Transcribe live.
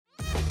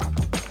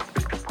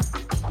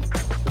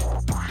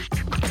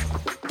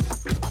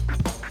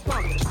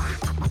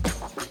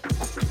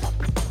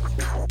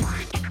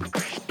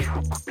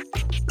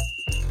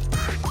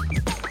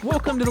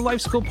Welcome to the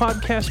Life School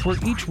Podcast, where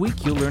each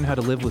week you'll learn how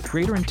to live with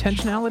greater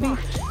intentionality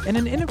and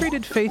an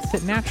integrated faith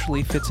that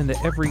naturally fits into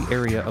every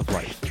area of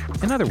life.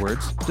 In other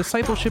words,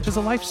 discipleship is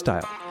a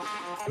lifestyle.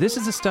 This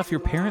is the stuff your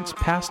parents,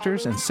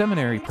 pastors, and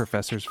seminary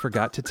professors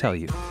forgot to tell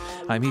you.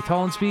 I'm Heath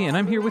Hollinsby, and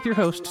I'm here with your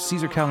host,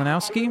 Caesar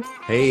Kalinowski.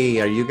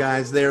 Hey, are you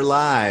guys there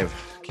live?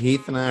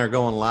 Heath and I are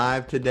going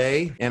live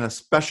today in a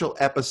special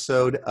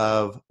episode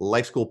of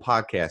Life School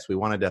Podcast. We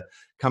wanted to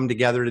come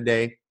together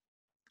today,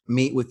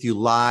 meet with you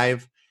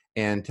live,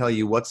 and tell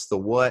you what's the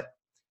what,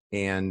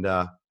 and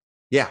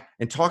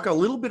and talk a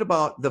little bit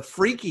about the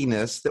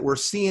freakiness that we're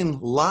seeing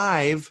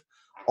live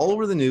all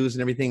over the news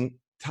and everything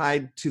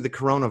tied to the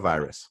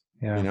coronavirus.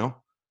 Yeah. You know,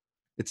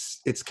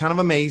 it's kind of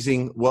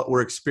amazing what we're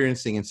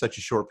experiencing in such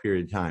a short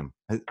period of time.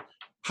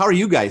 How are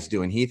you guys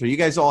doing, Heath? Are you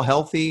guys all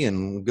healthy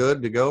and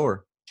good to go?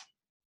 Or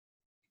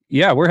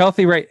yeah, we're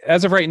healthy. Right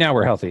as of right now,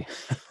 we're healthy.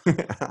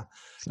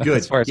 Good,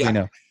 as far as we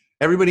know.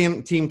 Everybody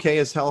in Team K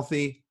is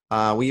healthy.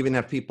 We even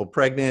have people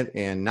pregnant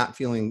and not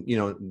feeling,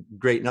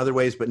 great in other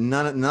ways, but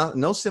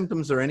no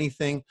symptoms or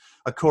anything.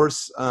 Of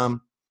course,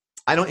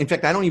 I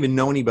don't even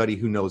know anybody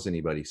who knows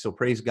anybody. So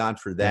praise God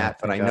for that.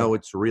 But I know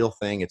it's a real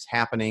thing. It's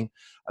happening.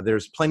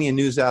 There's plenty of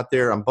news out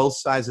there on both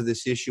sides of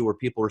this issue where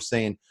people are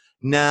saying,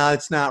 "No,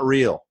 it's not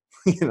real."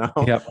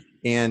 Yep.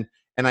 And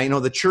I know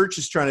the church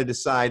is trying to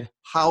decide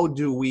how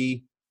do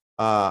we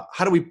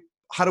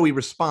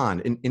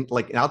respond? And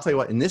I'll tell you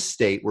what, in this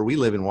state where we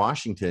live in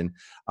Washington,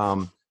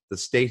 the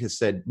state has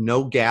said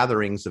no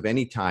gatherings of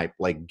any type,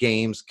 like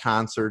games,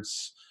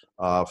 concerts,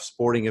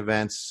 sporting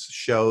events,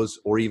 shows,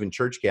 or even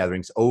church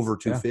gatherings over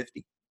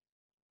 250.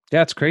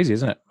 Yeah, it's crazy,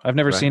 isn't it? I've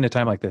never seen a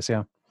time like this.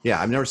 Yeah.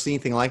 Yeah, I've never seen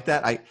anything like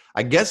that.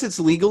 I guess it's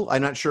legal.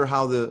 I'm not sure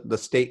how the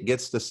state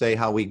gets to say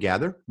how we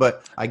gather,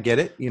 but I get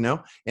it,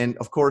 And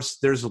of course,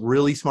 there's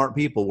really smart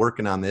people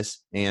working on this,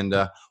 and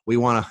we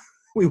want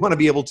to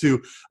be able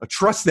to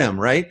trust them,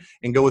 right,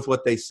 and go with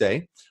what they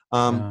say.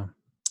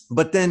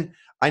 But then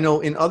I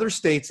know in other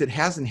states it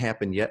hasn't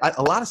happened yet.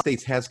 A lot of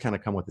states has kind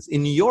of come with this.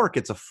 In New York,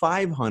 it's a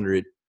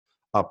 500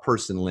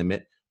 person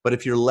limit, but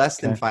if you're less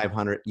than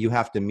 500, you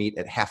have to meet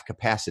at half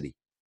capacity,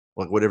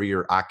 like whatever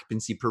your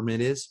occupancy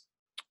permit is.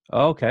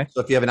 Oh, okay.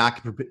 So if you have an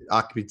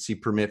occupancy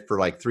permit for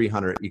like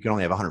 300, you can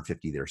only have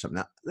 150 there or something.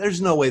 Now,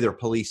 there's no way they're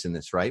policing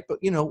this, right?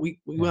 But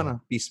we want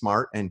to be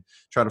smart and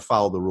try to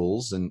follow the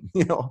rules, and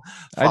I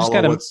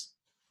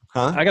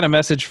got a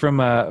message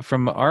from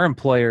our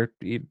employer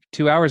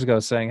 2 hours ago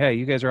saying, "Hey,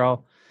 you guys are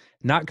all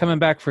not coming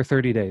back for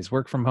 30 days,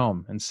 work from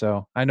home." And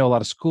so I know a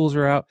lot of schools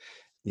are out.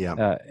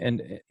 Yeah.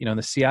 And in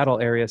the Seattle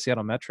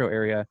metro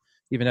area,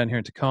 even down here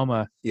in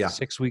Tacoma,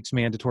 6 weeks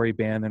mandatory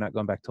ban. They're not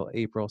going back till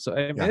April. So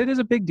it is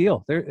a big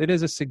deal. It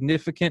is a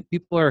significant,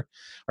 people are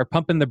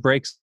pumping the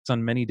brakes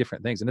on many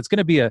different things. And it's going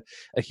to be a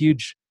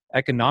huge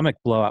economic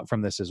blowout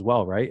from this as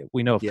well, right?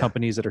 We know of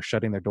companies that are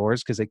shutting their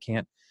doors because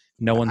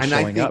no one's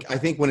showing up. I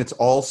think when it's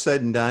all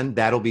said and done,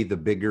 that'll be the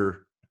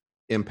bigger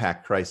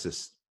impact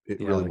crisis. It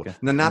really will.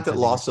 Now, not that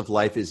loss of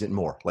life isn't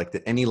more, like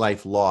that any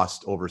life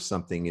lost over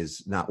something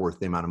is not worth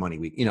the amount of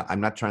money. I'm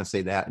not trying to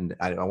say that, and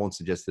I won't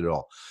suggest it at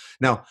all.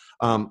 Now,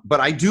 but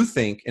I do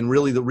think, and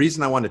really the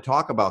reason I want to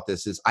talk about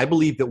this is I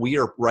believe that we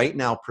are right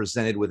now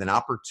presented with an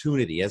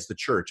opportunity as the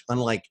church,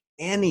 unlike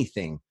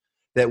anything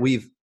that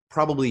we've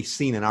probably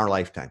seen in our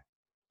lifetime.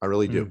 I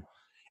really do.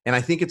 And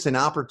I think it's an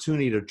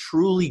opportunity to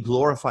truly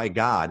glorify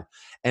God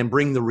and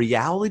bring the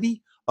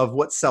reality of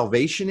what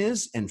salvation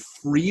is and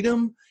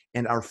freedom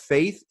and our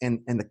faith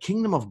and the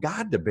kingdom of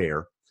God to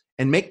bear,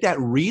 and make that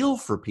real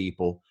for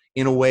people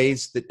in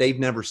ways that they've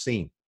never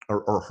seen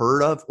or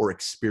heard of or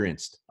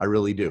experienced. I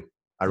really do.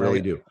 I really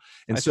do.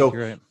 And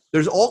so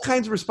there's all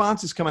kinds of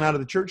responses coming out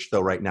of the church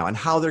though right now, and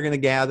how they're going to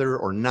gather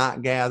or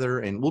not gather.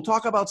 And we'll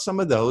talk about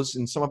some of those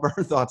and some of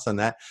our thoughts on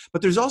that.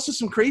 But there's also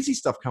some crazy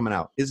stuff coming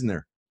out, isn't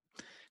there?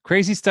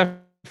 Crazy stuff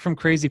from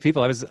crazy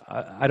people.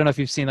 I don't know if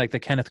you've seen like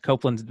the Kenneth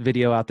Copeland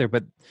video out there,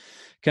 but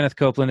Kenneth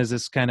Copeland is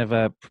this kind of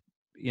a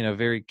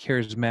very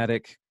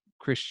charismatic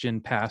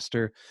Christian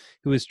pastor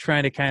who was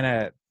trying to kind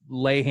of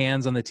lay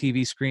hands on the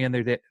TV screen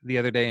the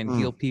other day and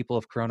heal people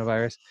of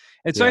coronavirus.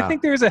 And so I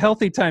think there's a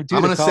healthy time too.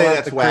 I'm going to say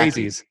that's wacky.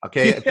 Crazies.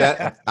 Okay.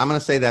 I'm going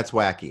to say that's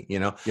wacky.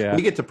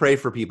 We get to pray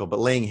for people, but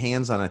laying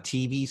hands on a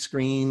TV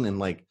screen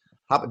and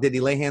did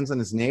he lay hands on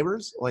his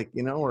neighbors?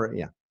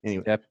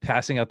 Anyway. Yeah,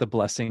 passing out the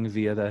blessing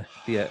via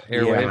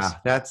airwaves. Yeah,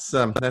 that's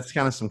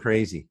kind of some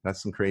crazy.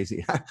 That's some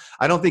crazy.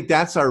 I don't think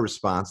that's our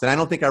response, and I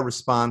don't think our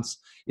response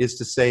is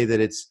to say that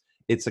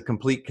it's a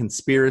complete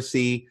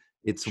conspiracy.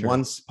 It's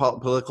one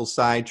political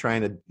side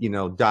trying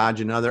to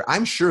dodge another.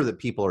 I'm sure that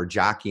people are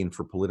jockeying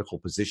for political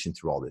position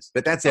through all this,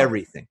 but that's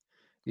everything.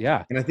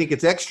 Yeah, and I think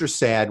it's extra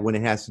sad when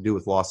it has to do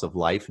with loss of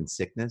life and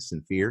sickness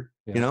and fear.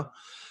 Yeah.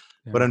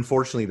 But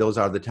unfortunately, those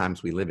are the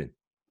times we live in.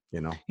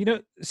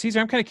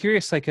 Caesar, I'm kind of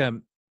curious,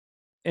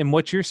 and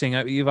what you're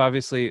saying, you've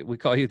obviously, we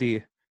call you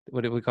the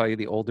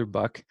older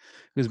buck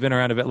who's been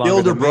around a bit longer. The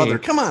older than brother. Me.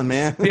 Come on,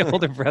 man. The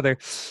older brother.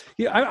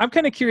 Yeah, I'm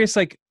kind of curious,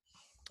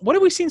 what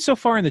have we seen so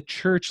far in the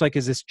church?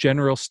 Is this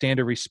general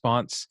standard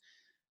response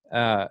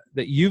that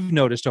you've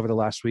noticed over the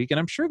last week? And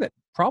I'm sure that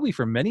probably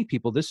for many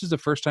people, this is the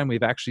first time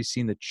we've actually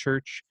seen the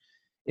church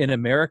in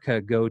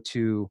America go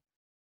to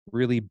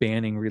really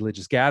banning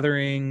religious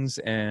gatherings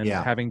and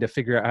having to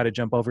figure out how to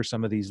jump over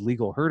some of these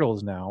legal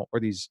hurdles now, or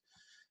these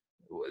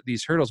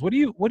hurdles. What are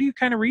you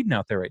kind of reading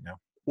out there right now?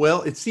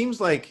 Well, it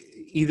seems like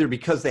either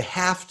because they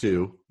have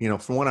to,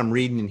 from what I'm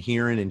reading and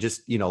hearing, and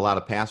just, a lot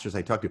of pastors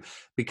I talk to,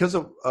 because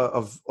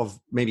of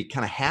maybe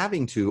kind of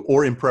having to,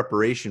 or in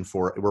preparation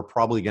for it, we're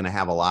probably going to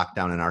have a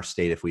lockdown in our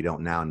state if we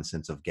don't now, in the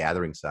sense of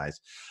gathering size.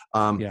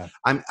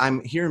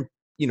 I'm hearing,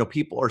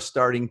 people are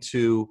starting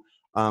to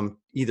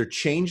either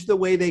change the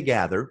way they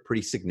gather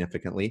pretty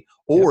significantly,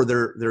 or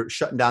they're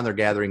shutting down their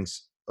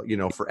gatherings,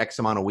 for X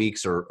amount of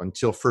weeks or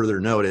until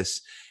further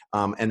notice.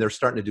 And they're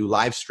starting to do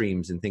live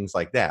streams and things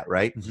like that,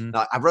 right? Mm-hmm.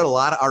 Now, I've read a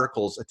lot of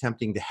articles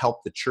attempting to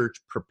help the church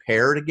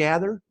prepare to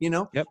gather,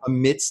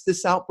 amidst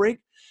this outbreak.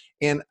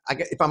 And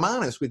if I'm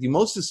honest with you,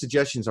 most of the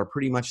suggestions are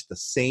pretty much the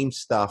same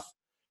stuff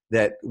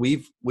that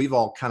we've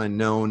all kind of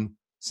known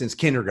since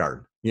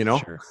kindergarten,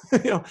 Sure.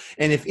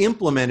 And if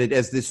implemented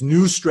as this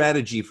new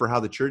strategy for how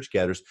the church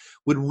gathers,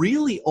 would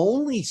really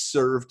only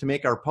serve to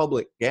make our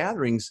public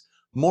gatherings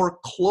more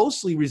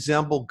closely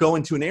resemble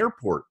going to an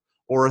airport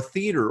or a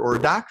theater or a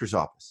doctor's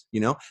office.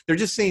 They're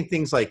just saying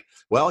things like,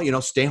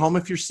 well, stay home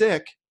if you're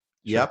sick.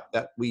 Sure. Yep.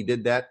 That we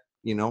did that,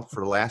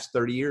 for the last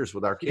 30 years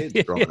with our kids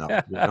growing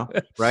up,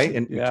 right?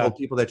 And we told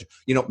people that,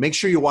 make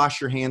sure you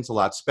wash your hands a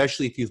lot,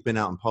 especially if you've been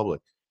out in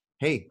public.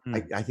 Hey,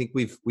 I think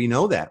we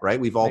know that, right?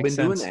 We've all been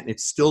doing that. And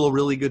it's still a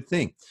really good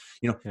thing.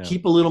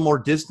 Keep a little more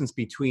distance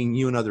between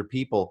you and other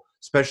people,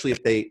 especially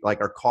if they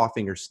are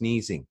coughing or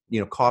sneezing,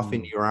 cough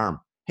into your arm.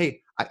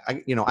 Hey,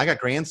 I got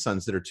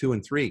grandsons that are 2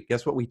 and 3.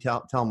 Guess what we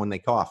tell them when they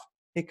cough?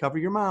 Hey, cover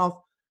your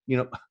mouth,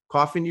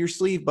 cough into your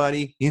sleeve,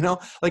 buddy, it's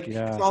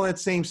all that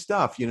same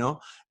stuff,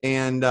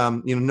 and,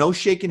 no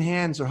shaking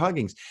hands or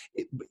huggings.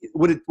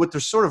 What they're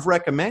sort of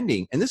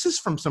recommending, and this is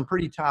from some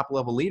pretty top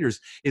level leaders,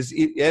 is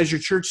as your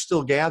church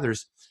still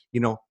gathers,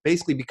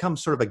 basically become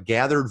sort of a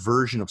gathered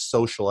version of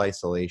social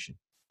isolation.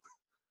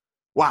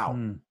 Wow.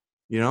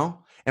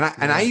 And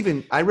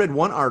I read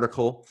one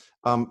article,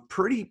 and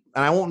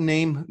I won't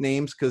name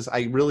names because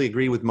I really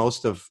agree with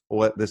most of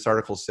what this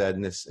article said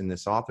and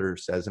this author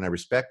says, and I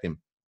respect him.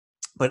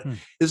 But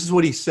this is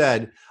what he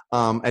said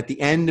at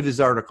the end of his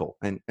article,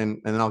 and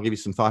then I'll give you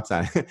some thoughts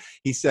on it.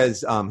 He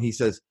says,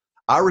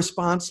 our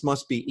response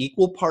must be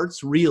equal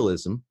parts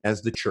realism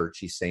as the church,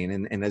 he's saying,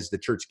 and as the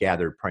church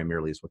gathered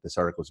primarily is what this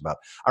article is about.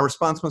 Our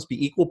response must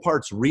be equal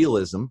parts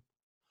realism,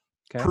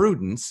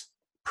 prudence,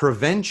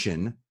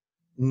 prevention,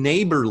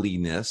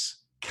 neighborliness,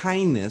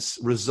 kindness,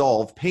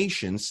 resolve,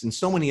 patience, and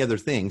so many other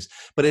things.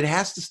 But it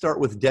has to start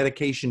with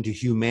dedication to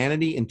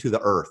humanity and to the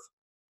earth.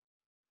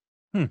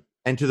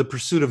 And to the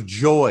pursuit of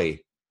joy,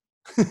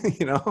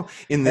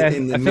 in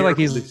the I feel like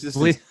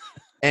he's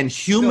and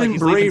human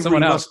bravery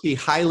must be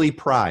highly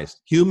prized.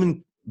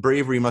 Human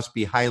bravery must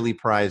be highly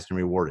prized and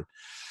rewarded.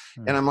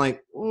 And I'm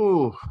like,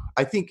 ooh,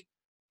 I think,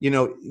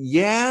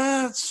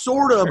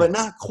 sort of, but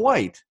not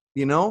quite.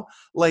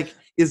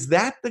 Is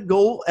that the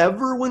goal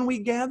ever when we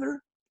gather?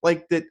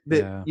 Like that,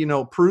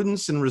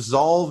 prudence and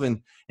resolve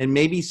and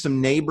maybe some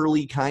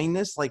neighborly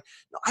kindness.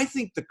 I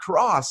think the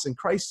cross and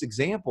Christ's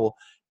example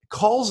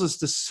calls us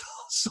to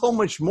so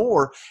much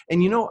more.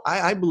 And,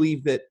 I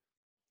believe that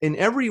in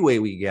every way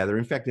we gather,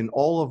 in fact, in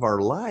all of our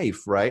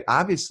life, right?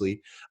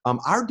 Obviously,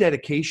 our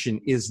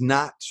dedication is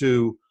not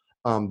to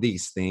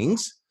these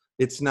things.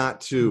 It's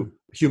not to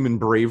human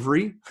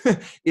bravery.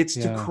 It's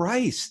to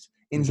Christ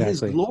in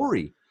his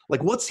glory.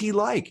 What's he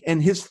like?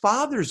 And his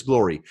Father's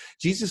glory.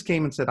 Jesus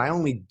came and said, I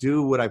only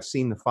do what I've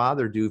seen the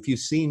Father do. If you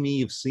see me,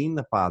 you've seen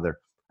the Father.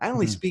 I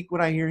only speak what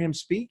I hear him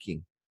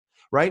speaking.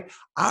 Right?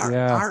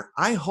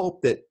 I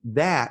hope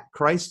that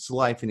Christ's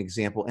life and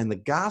example and the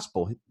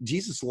gospel,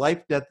 Jesus'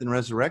 life, death, and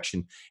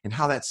resurrection, and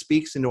how that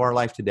speaks into our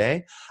life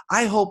today,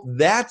 I hope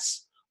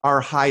that's our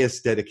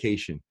highest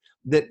dedication.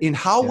 That in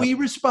how we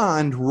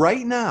respond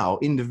right now,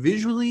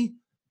 individually,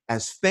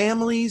 as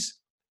families,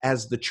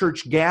 as the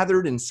church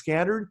gathered and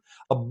scattered,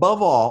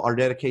 above all, our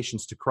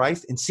dedications to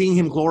Christ and seeing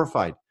him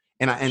glorified.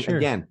 And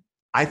again,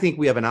 I think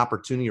we have an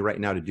opportunity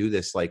right now to do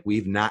this like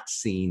we've not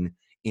seen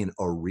in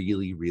a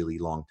really, really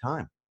long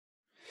time.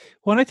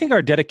 Well, and I think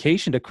our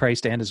dedication to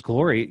Christ and his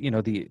glory,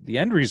 the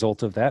end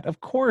result of that,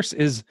 of course,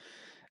 is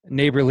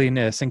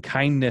neighborliness and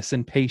kindness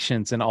and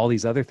patience and all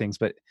these other things.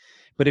 But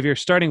if you're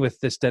starting with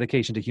this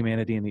dedication to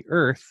humanity and the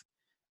earth,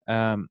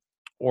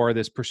 or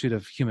this pursuit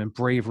of human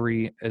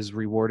bravery as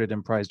rewarded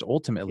and prized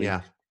ultimately,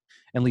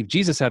 and leave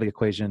Jesus out of the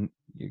equation,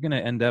 you're going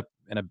to end up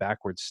in a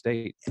backward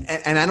state.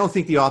 And I don't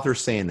think the author's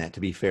saying that, to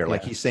be fair.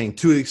 Like he's saying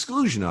to the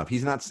exclusion of,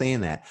 he's not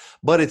saying that.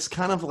 But it's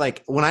kind of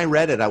like, when I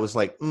read it, I was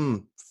like,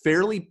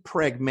 fairly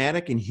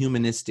pragmatic and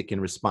humanistic in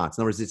response.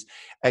 In other words,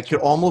 I could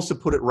almost have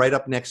put it right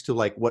up next to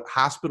what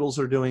hospitals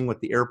are doing,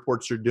 what the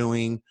airports are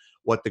doing,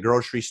 what the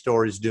grocery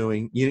store is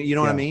doing. You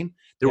know what I mean?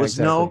 There was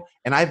exactly.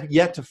 And I've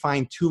yet to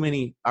find too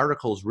many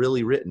articles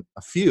really written,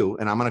 a few,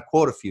 and I'm going to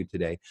quote a few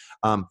today,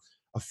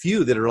 a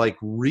few that are like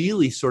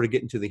really sort of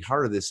getting to the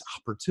heart of this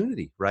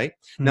opportunity, right?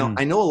 Now,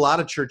 I know a lot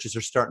of churches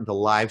are starting to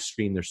live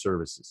stream their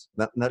services.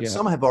 Now,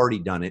 some have already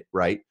done it,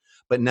 right?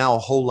 But now a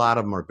whole lot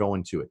of them are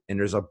going to it, and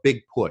there's a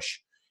big push,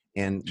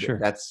 and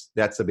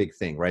that's a big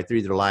thing, right? They're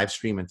either live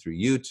streaming through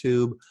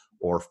YouTube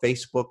or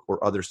Facebook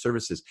or other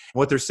services. And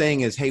what they're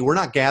saying is, hey, we're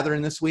not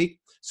gathering this week,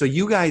 so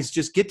you guys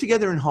just get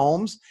together in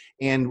homes,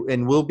 and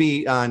we'll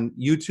be on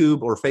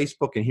YouTube or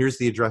Facebook, and here's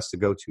the address to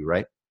go to,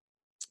 right?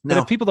 Now,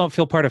 but if people don't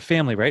feel part of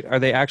family, right, are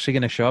they actually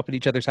going to show up at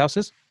each other's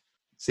houses?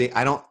 See,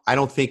 I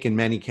don't think in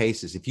many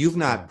cases, if you've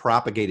not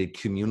propagated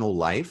communal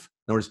life,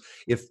 in other words,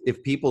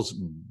 if people's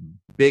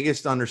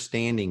biggest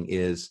understanding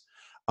is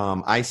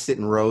I sit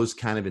in rows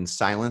kind of in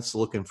silence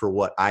looking for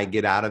what I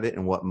get out of it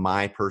and what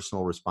my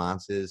personal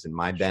response is and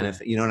my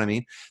benefit, you know what I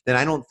mean? Then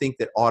I don't think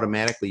that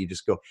automatically you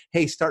just go,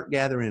 hey, start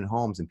gathering in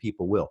homes and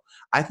people will.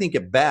 I think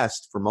at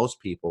best for most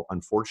people,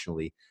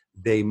 unfortunately,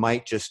 they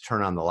might just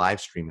turn on the live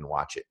stream and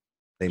watch it.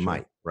 They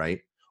might, right?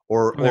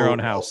 Or their own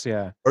house,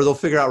 or they'll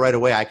figure out right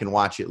away I can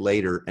watch it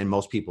later, and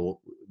most people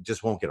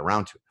just won't get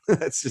around to it.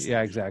 That's just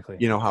exactly.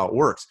 You know how it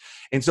works.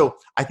 And so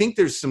I think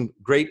there's some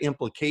great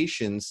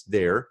implications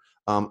there.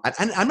 I'm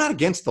not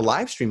against the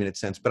live stream in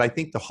its sense, but I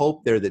think the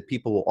hope there that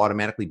people will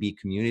automatically be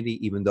community,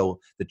 even though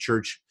the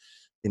church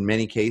in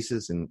many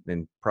cases and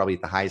probably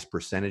at the highest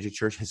percentage of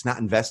church has not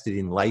invested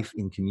in life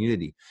in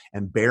community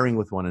and bearing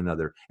with one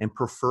another and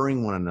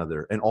preferring one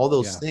another and all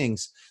those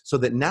things, so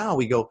that now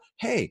we go,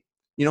 hey,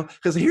 you know,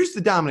 because here's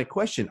the dominant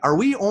question. Are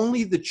we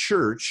only the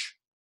church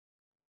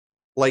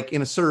like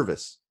in a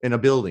service, in a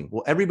building?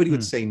 Well, everybody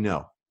would say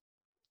no.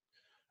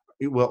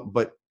 Well,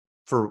 but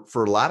for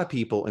a lot of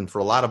people and for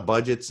a lot of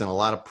budgets and a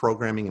lot of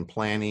programming and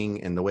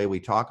planning and the way we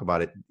talk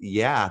about it,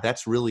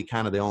 that's really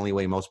kind of the only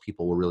way most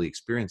people will really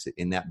experience it,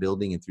 in that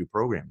building and through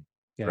programming.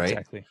 Yeah, right?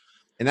 Exactly.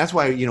 And that's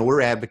why, you know,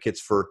 we're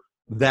advocates for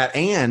that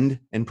and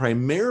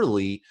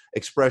primarily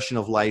expression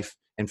of life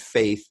and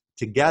faith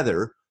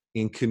together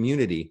in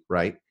community,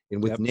 right?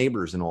 And with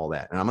neighbors and all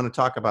that. And I'm going to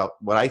talk about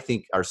what I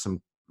think are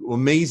some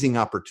amazing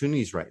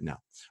opportunities right now.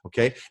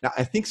 Okay. Now,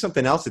 I think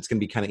something else that's going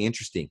to be kind of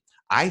interesting.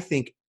 I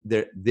think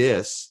that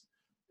this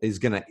is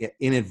going to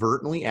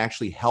inadvertently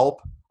actually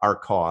help our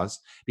cause,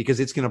 because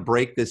it's going to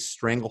break this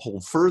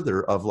stranglehold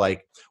further of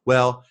like,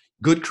 well,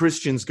 good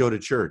Christians go to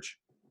church.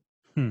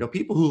 You know,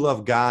 people who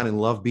love God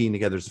and love being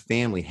together as a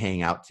family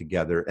hang out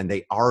together, and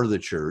they are the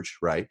church,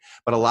 right?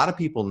 But a lot of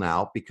people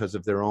now, because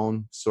of their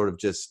own sort of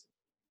just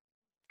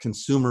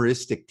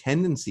consumeristic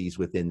tendencies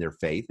within their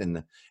faith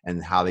and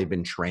how they've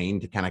been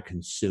trained to kind of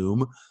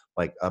consume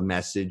like a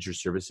message or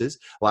services,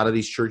 a lot of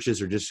these churches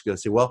are just going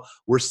to say, well,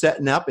 we're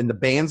setting up and the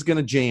band's going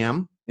to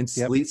jam and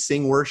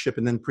sing worship,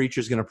 and then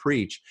preacher's going to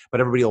preach, but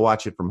everybody will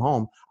watch it from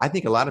home. I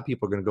think a lot of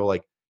people are going to go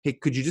like, hey,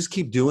 could you just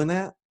keep doing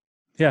that?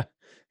 Yeah.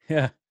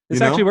 This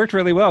actually worked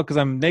really well, because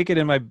I'm naked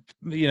in my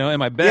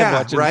bed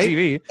watching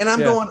TV. And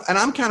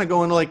I'm kind of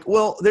going like,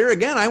 well, there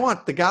again, I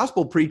want the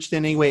gospel preached in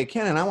any way it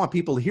can, and I want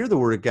people to hear the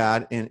word of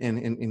God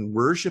and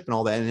worship and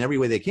all that in every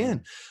way they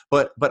can.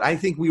 But I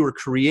think we were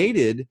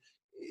created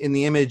in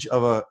the image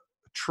of a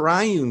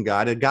triune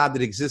God, a God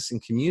that exists in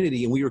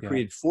community, and we were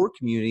created for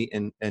community.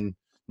 And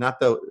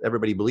not that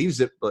everybody believes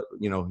it, but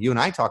you know, you and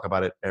I talk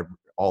about it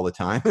all the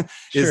time.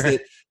 Is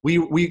that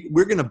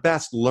we're going to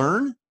best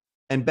learn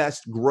and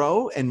best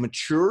grow and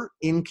mature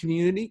in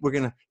community. We're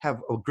going to have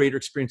a greater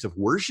experience of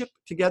worship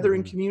together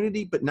in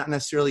community, but not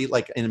necessarily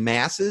like in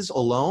masses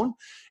alone.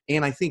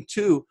 And I think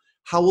too,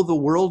 how will the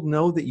world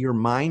know that you're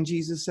mine,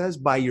 Jesus says,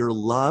 by your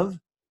love?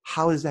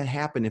 How does that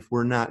happen if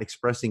we're not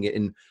expressing it?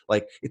 And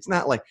like, it's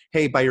not like,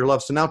 hey, by your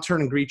love, so now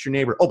turn and greet your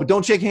neighbor. Oh, but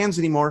don't shake hands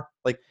anymore.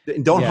 Like,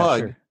 don't hug.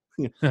 Sure.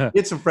 We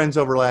had some friends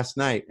over last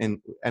night, and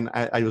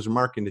I was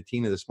remarking to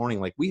Tina this morning,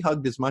 like, we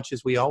hugged as much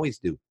as we always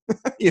do.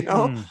 You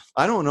know,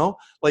 I don't know,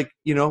 like,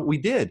 you know, we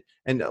did.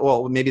 And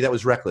well, maybe that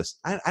was reckless.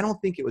 I don't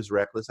think it was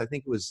reckless. I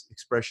think it was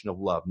expression of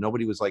love.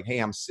 Nobody was like, hey,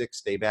 I'm sick,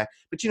 stay back.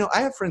 But, you know,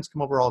 I have friends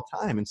come over all the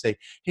time and say,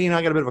 hey, you know,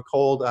 I got a bit of a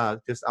cold.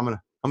 Just I'm going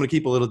to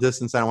keep a little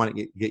distance. I don't want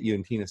to get you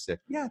and Tina sick.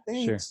 Yeah,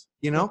 thanks. Sure.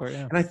 You know,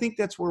 and I think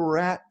that's where we're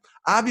at.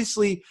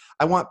 Obviously,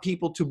 I want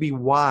people to be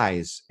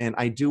wise, and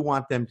I do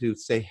want them to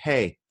say,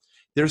 hey,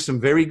 there's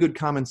some very good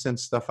common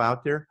sense stuff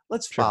out there.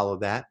 Let's follow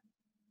that.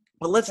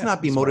 But let's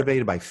not be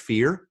motivated by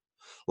fear.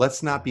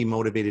 Let's not be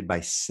motivated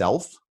by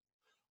self.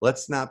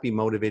 Let's not be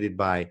motivated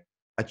by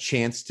a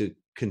chance to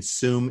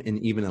consume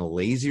in even a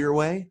lazier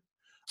way.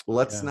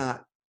 Let's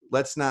not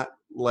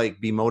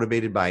like be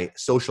motivated by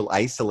social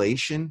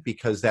isolation,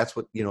 because that's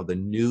what, you know, the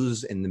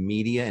news and the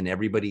media and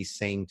everybody's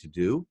saying to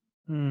do.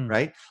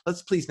 Right?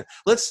 Let's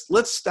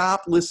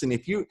stop. Listen,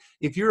 if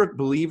you're a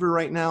believer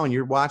right now and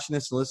you're watching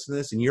this and listening to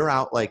this and you're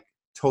out like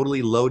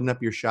totally loading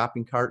up your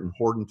shopping cart and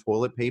hoarding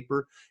toilet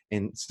paper,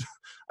 and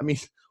I mean,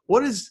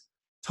 what is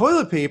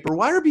toilet paper?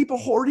 Why are people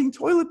hoarding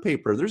toilet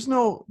paper? There's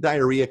no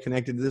diarrhea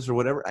connected to this or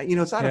whatever. You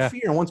know, it's out of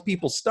fear. And once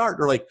people start,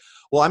 they're like,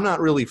 well, I'm not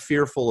really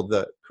fearful of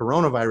the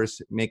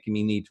coronavirus making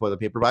me need toilet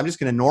paper, but I'm just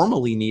going to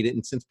normally need it.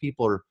 And since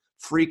people are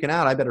freaking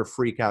out, I better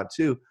freak out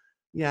too.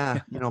 Yeah.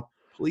 You know,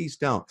 Please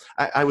don't.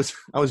 I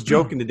was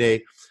joking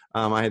today.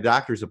 I had a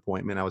doctor's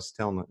appointment. I was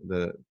telling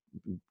the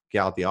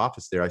gal at the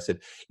office there, I said,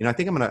 I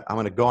think I'm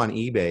gonna go on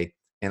eBay,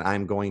 and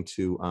I'm going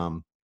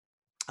to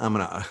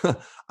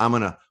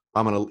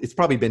it's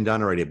probably been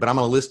done already, but I'm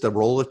gonna list a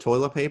roll of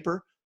toilet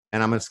paper,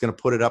 and I'm just gonna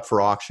put it up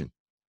for auction.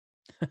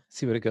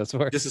 See what it goes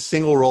for. Just a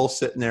single roll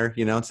sitting there,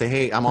 and say,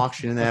 hey, I'm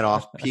auctioning that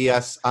off.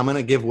 P.S. I'm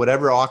gonna give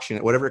whatever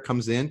it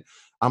comes in,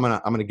 I'm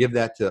gonna give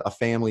that to a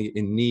family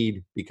in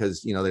need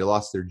because they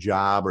lost their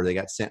job, or they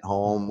got sent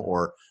home,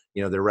 or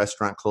their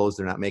restaurant closed,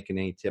 they're not making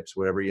any tips,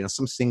 whatever,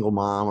 some single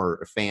mom or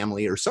a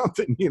family or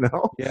something,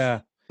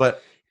 Yeah.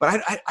 But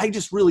I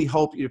just really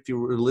hope, if you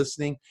were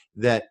listening,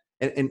 that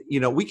and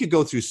we could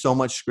go through so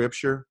much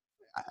scripture.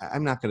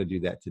 I'm not going to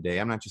do that today.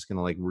 I'm not just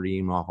going to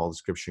ream off all the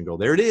scripture and go,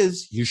 there it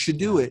is, you should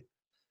do it.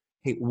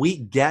 Hey, we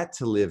get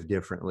to live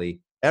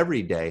differently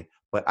every day,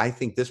 but I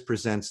think this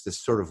presents this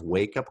sort of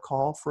wake-up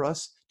call for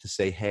us to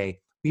say,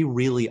 hey, we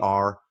really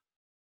are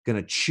going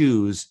to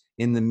choose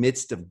in the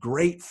midst of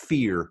great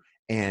fear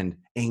and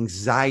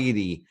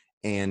anxiety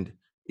and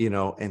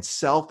and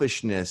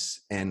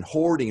selfishness and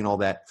hoarding and all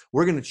that.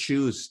 We're going to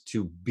choose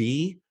to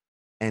be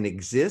and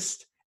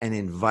exist and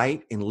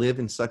invite and live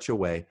in such a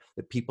way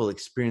that people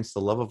experience the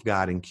love of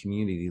God in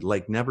community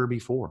like never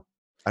before.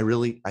 I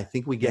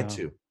think we get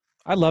to.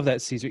 I love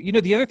that, Caesar.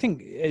 The other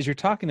thing, as you're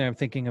talking there, I'm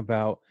thinking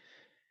about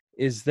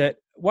is that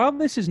while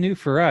this is new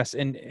for us,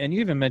 and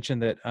you even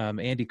mentioned that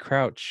Andy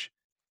Crouch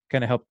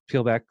kind of helped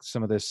peel back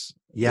some of this.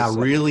 Yeah,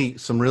 really,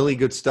 some really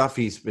good stuff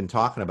he's been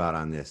talking about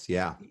on this.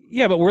 Yeah,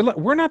 but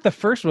we're not the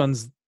first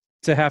ones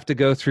to have to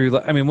go through.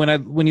 I mean,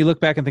 when you look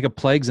back and think of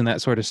plagues and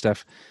that sort of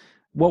stuff,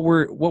 what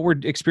we're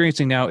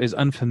experiencing now is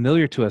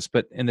unfamiliar to us.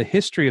 But in the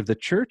history of the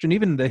church and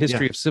even the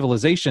history of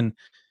civilization,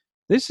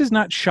 this is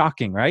not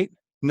shocking, right?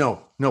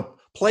 No.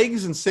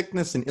 Plagues and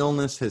sickness and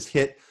illness has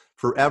hit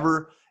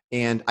forever,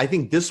 and I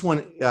think this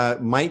one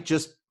might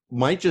just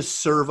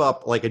serve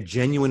up like a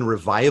genuine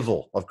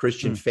revival of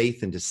Christian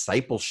faith and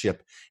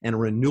discipleship and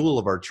renewal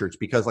of our church.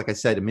 Because, like I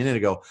said a minute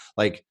ago,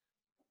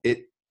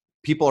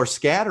 people are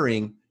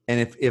scattering, and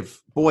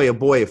if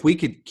we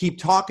could keep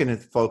talking to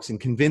folks and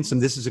convince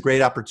them this is a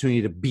great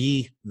opportunity to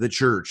be the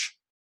church.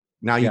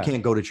 Now you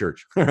can't go to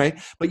church,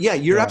 right? But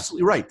you're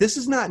absolutely right. This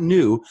is not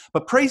new,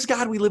 but praise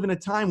God, we live in a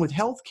time with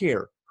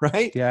healthcare,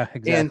 right? Yeah,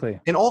 exactly.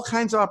 And all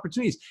kinds of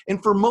opportunities.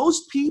 And for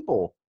most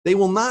people, they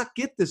will not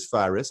get this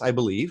virus, I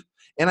believe.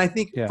 And I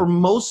think for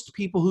most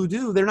people who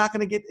do, they're not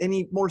going to get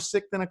any more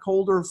sick than a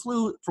cold or a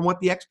flu from what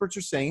the experts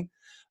are saying.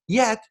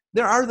 Yet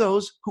there are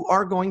those who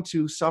are going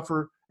to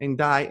suffer and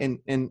die,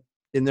 and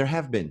there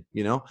have been,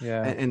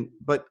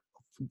 but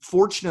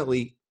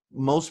fortunately,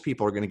 most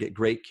people are going to get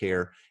great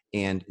care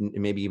and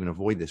maybe even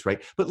avoid this,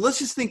 right? But let's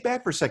just think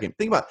back for a second.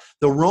 Think about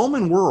the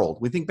Roman world.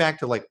 We think back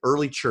to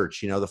early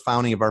church, the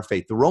founding of our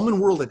faith. The Roman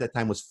world at that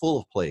time was full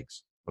of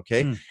plagues,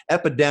 okay?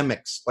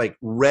 Epidemics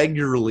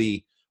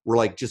regularly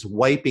were just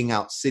wiping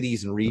out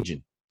cities and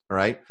region, all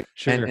right?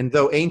 Sure. And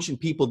though ancient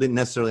people didn't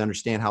necessarily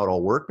understand how it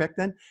all worked back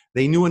then,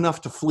 they knew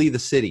enough to flee the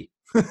city,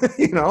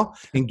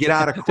 and get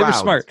out of crowds. They were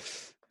smart.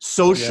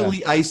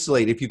 Socially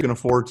isolate if you can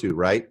afford to,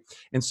 right?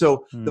 And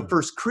so the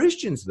first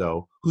Christians,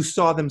 though, who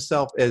saw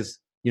themselves as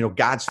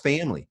God's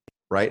family,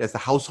 right? As the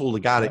household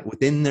of God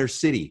within their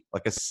city,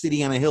 like a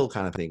city on a hill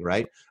kind of thing,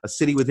 right? A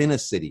city within a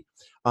city.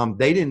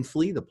 They didn't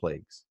flee the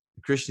plagues.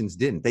 The Christians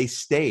didn't. They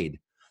stayed.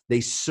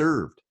 They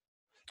served.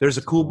 There's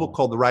a cool book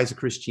called The Rise of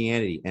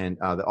Christianity, and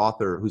the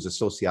author, who's a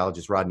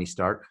sociologist, Rodney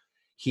Stark,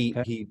 he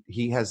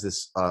has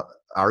this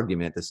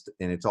argument,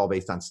 and it's all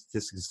based on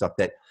statistics and stuff,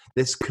 that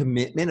this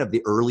commitment of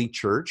the early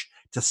church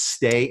to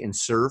stay and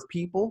serve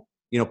people,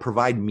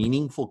 provide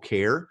meaningful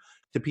care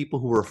to people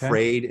who were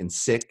afraid and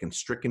sick and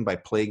stricken by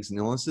plagues and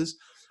illnesses,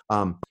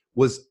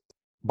 was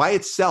by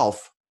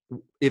itself,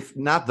 if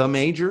not the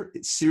major,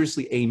 it's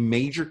seriously a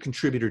major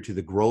contributor to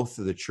the growth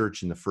of the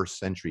church in the first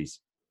centuries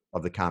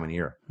of the Common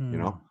Era,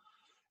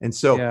 And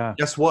so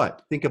guess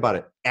what? Think about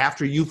it.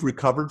 After you've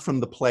recovered from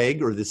the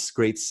plague or this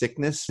great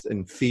sickness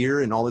and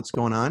fear and all that's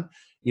going on,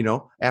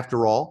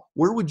 after all,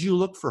 where would you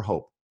look for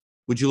hope?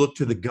 Would you look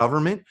to the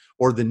government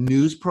or the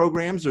news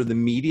programs or the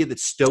media that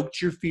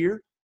stoked your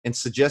fear and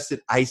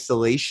suggested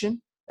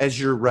isolation as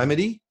your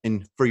remedy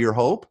and for your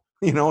hope,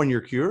 and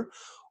your cure?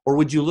 Or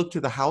would you look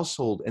to the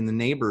household and the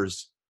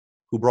neighbors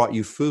who brought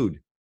you food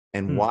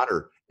and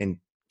water and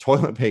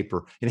toilet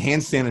paper and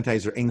hand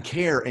sanitizer and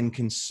care and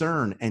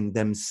concern and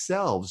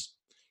themselves,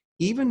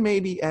 even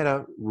maybe at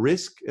a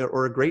risk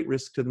or a great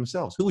risk to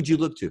themselves? Who would you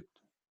look to?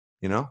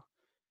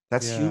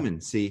 That's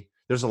human. See,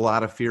 there's a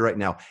lot of fear right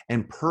now.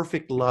 And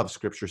perfect love,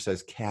 Scripture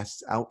says,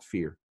 casts out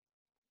fear.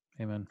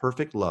 Amen.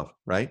 Perfect love,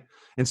 right?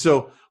 And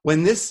so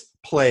when this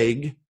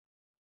plague,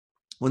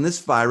 when this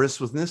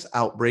virus, when this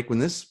outbreak, when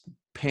this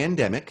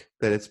pandemic,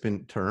 that it's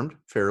been termed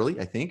fairly,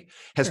 I think,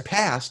 has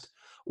passed,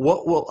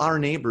 what will our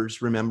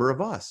neighbors remember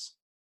of us?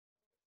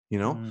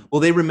 Will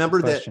they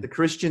remember that the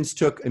Christians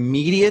took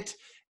immediate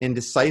and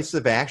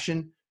decisive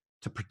action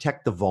to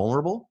protect the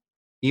vulnerable,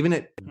 even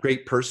at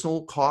great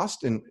personal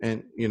cost and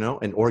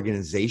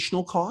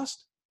organizational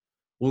cost?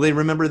 Will they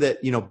remember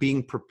that,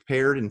 being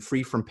prepared and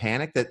free from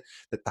panic, that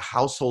the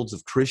households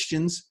of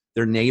Christians,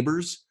 their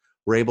neighbors,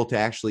 were able to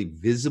actually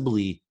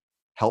visibly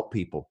help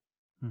people,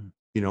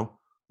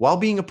 while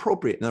being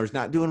appropriate. In other words,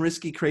 not doing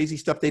risky, crazy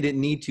stuff they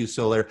didn't need to.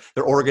 So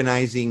they're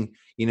organizing,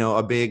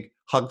 a big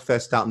hug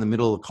fest out in the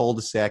middle of the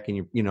cul-de-sac,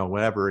 and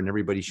whatever, and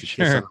everybody should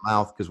kiss on the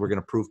mouth because we're going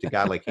to prove to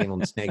God like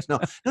handling snakes.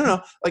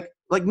 No,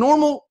 like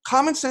normal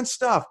common sense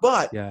stuff,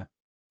 but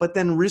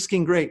then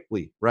risking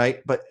greatly,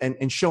 right? But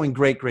and showing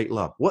great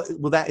love.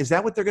 Is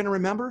that what they're going to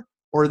remember,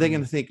 or are they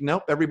going to think,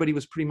 nope, everybody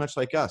was pretty much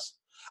like us?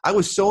 I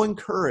was so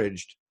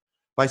encouraged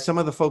by some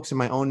of the folks in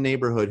my own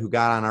neighborhood who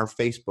got on our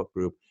Facebook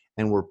group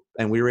and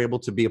we were able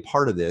to be a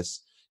part of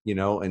this,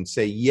 and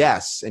say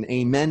yes and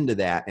amen to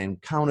that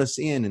and count us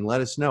in and let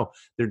us know.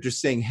 They're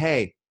just saying,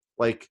 hey,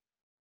 like,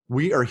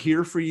 we are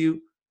here for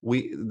you.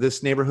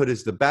 This neighborhood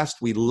is the best.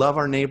 We love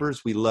our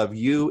neighbors. We love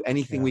you.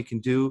 Anything we can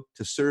do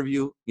to serve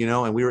you, and Tina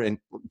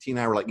and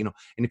I were like, and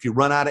if you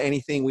run out of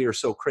anything, we are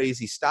so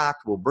crazy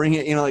stocked, we'll bring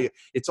it, like,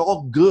 it's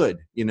all good,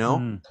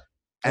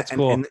 That's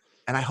cool.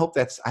 And I hope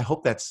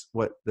that's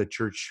what the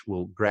church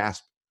will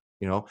grasp,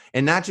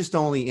 and not just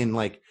only in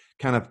like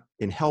kind of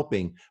in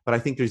helping, but I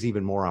think there's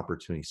even more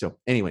opportunity. So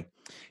anyway.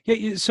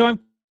 Yeah. So I'm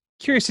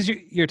curious, as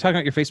you're talking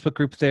about your Facebook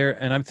group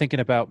there, and I'm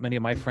thinking about many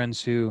of my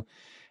friends who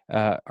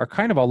are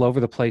kind of all over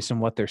the place in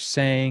what they're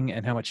saying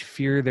and how much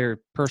fear they're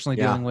personally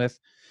dealing with.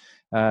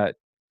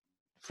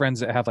 Friends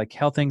that have like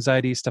health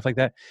anxiety, stuff like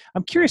that.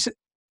 I'm curious,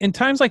 in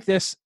times like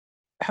this,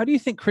 how do you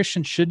think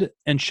Christians should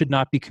and should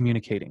not be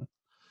communicating?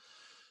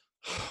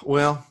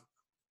 Well,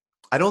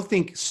 I don't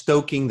think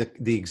stoking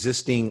the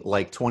existing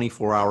like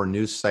 24-hour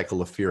news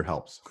cycle of fear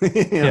helps.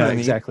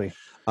 Exactly.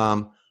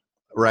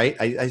 Right?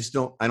 I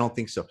don't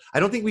think so. I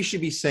don't think we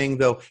should be saying,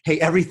 though, hey,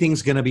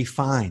 everything's going to be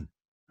fine,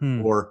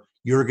 or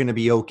you're going to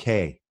be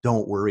okay.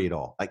 Don't worry at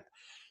all. Like,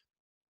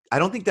 I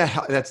don't think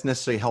that's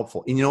necessarily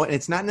helpful. And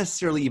it's not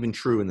necessarily even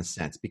true in the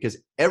sense, because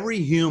every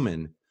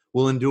human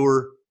will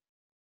endure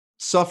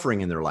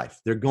suffering in their life.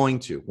 They're going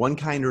to, one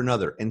kind or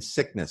another, and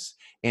sickness.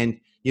 And,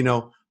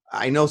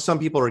 I know some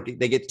people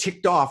they get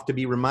ticked off to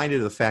be reminded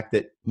of the fact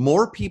that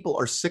more people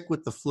are sick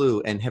with the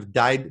flu and have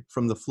died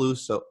from the flu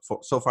so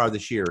far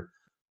this year,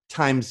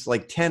 times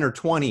like 10 or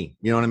 20,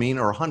 you know what I mean?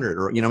 Or 100,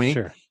 or, you know what I mean?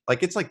 Sure.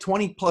 Like, it's like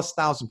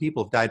 20,000+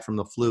 people have died from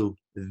the flu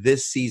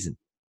this season,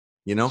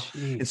 Jeez.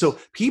 And so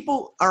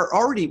people are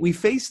we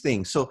face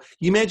things. So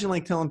you imagine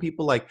like telling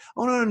people like,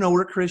 oh, no,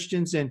 we're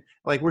Christians and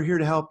like, we're here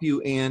to help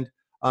you. And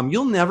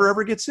you'll never,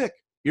 ever get sick.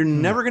 You're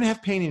never going to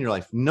have pain in your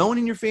life. No one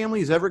in your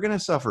family is ever going to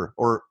suffer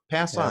or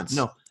pass on.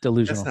 No,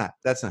 delusional.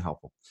 That's not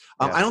helpful.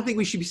 I don't think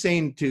we should be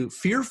saying to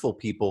fearful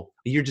people,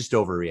 you're just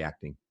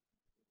overreacting.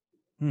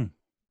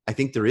 I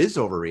think there is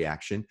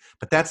overreaction,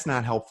 but that's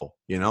not helpful.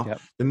 The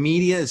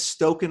media is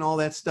stoking all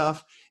that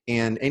stuff,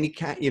 and any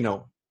kind,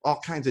 all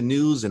kinds of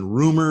news and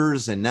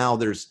rumors. And now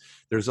there's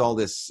all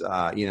this,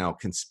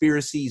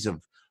 conspiracies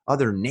of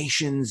other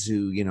nations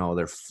who,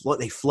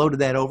 they floated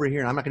that over here.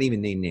 And I'm not going to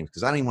even name names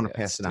because I don't even want to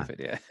pass it on.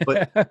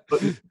 But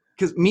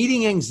because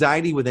meeting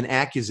anxiety with an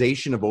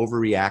accusation of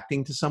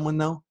overreacting to someone,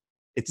 though,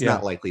 it's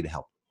not likely to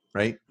help.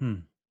 Right.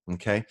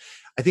 Okay.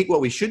 I think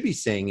what we should be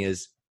saying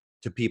is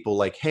to people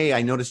like, hey,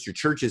 I noticed your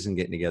church isn't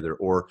getting together,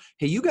 or,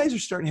 hey, you guys are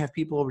starting to have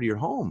people over to your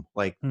home,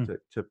 like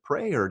to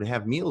pray or to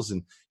have meals.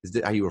 And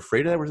are you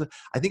afraid of that?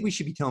 I think we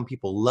should be telling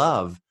people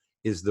love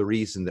is the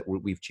reason that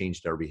we've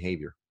changed our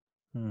behavior.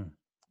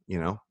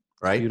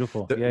 Right?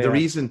 Beautiful. The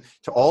reason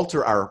to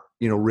alter our,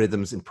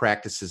 rhythms and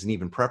practices and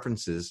even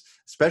preferences,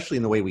 especially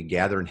in the way we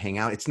gather and hang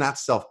out, it's not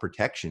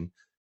self-protection,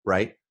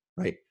 right?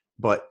 Right.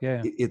 But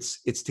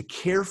it's to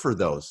care for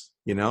those,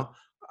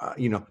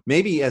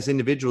 maybe as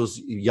individuals,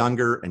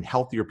 younger and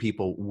healthier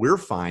people, we're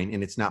fine,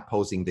 and it's not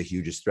posing the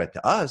hugest threat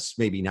to us,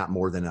 maybe not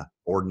more than an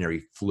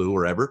ordinary flu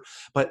or ever,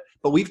 but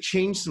we've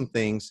changed some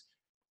things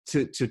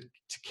to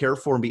care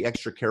for and be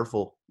extra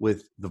careful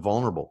with the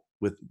vulnerable,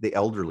 with the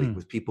elderly,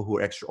 with people who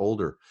are extra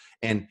older.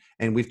 And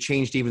we've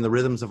changed even the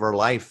rhythms of our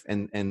life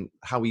and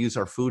how we use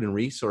our food and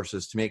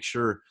resources to make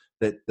sure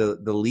that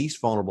the least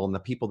vulnerable and the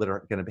people that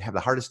are going to have the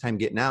hardest time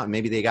getting out, and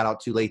maybe they got out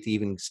too late to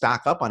even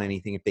stock up on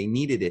anything if they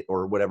needed it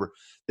or whatever,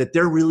 that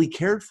they're really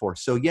cared for.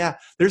 So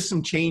there's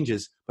some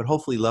changes, but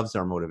hopefully love's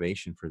our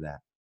motivation for that.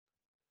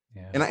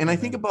 And I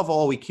think above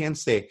all, we can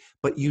say,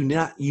 but you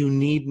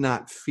need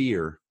not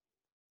fear,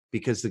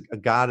 because a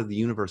God of the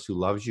universe who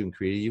loves you and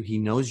created you, he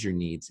knows your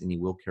needs and he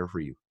will care for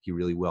you. He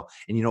really will.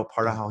 And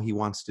part of how he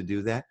wants to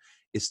do that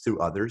is through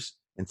others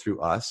and through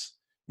us.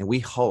 And we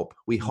hope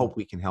we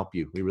can help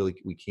you.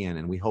 We can.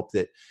 And we hope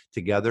that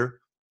together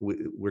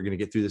we're going to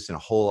get through this in a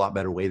whole lot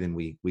better way than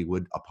we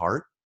would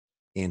apart.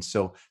 And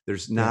so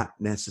there's not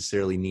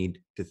necessarily need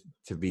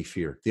to be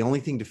fear. The only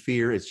thing to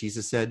fear, as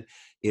Jesus said,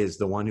 is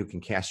the one who can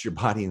cast your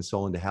body and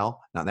soul into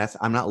hell. Now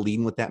I'm not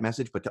leading with that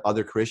message, but to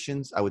other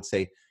Christians, I would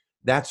say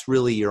that's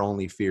really your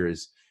only fear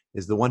is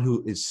the one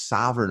who is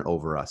sovereign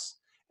over us,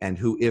 and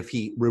who, if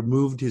he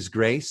removed his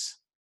grace,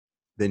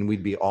 then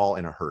we'd be all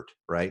in a hurt,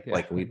 right?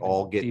 Like we'd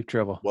all get deep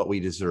trouble, what we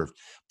deserved.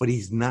 But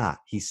he's not.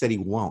 He said he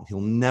won't.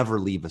 He'll never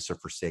leave us or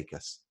forsake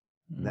us.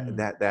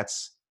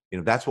 That's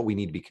what we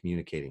need to be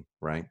communicating,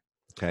 right?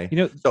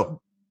 Okay.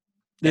 So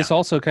this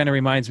also kind of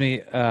reminds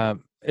me,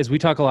 as we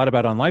talk a lot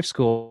about on Life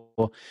School,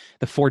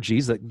 the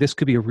 4Gs, like this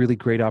could be a really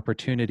great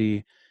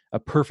opportunity, a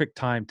perfect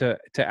time to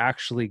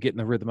actually get in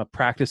the rhythm of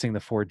practicing the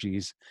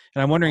 4Gs.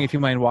 And I'm wondering if you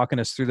mind walking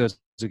us through those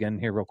again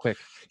here real quick.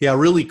 Yeah,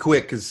 really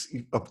quick, because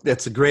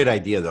that's a great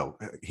idea though,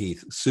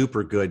 Heath.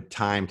 Super good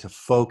time to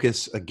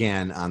focus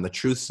again on the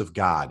truths of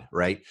God,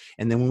 right?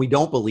 And then when we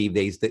don't believe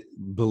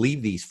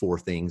these four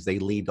things, they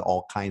lead to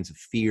all kinds of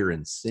fear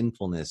and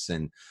sinfulness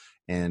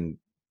and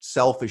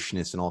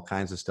selfishness and all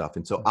kinds of stuff.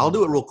 And so I'll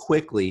do it real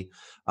quickly.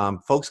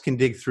 Folks can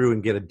dig through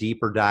and get a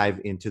deeper dive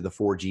into the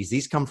 4Gs.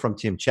 These come from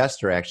Tim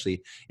Chester,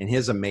 actually, in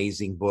his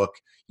amazing book,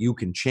 You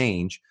Can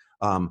Change.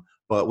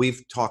 But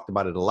we've talked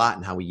about it a lot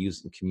and how we use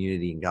it in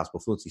community and gospel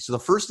fluency. So the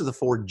first of the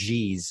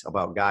 4Gs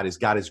about God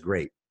is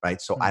great,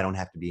 right? So I don't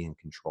have to be in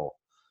control.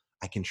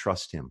 I can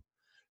trust him.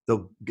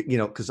 Though,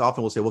 because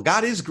often we'll say, well,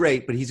 God is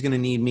great, but he's going to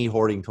need me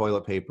hoarding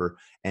toilet paper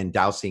and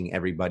dousing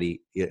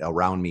everybody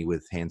around me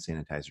with hand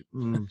sanitizer.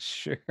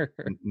 Sure.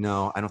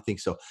 No, I don't think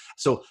so.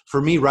 So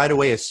for me, right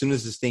away, as soon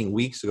as this thing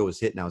weeks ago was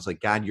hitting, I was like,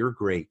 God, you're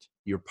great.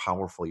 You're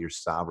powerful. You're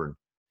sovereign.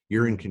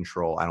 You're in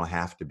control. I don't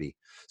have to be.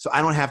 So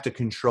I don't have to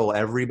control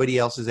everybody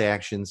else's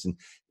actions and,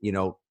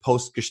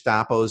 post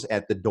Gestapos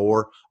at the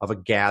door of a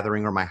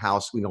gathering or my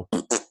house,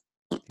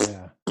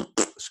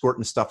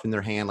 squirting stuff in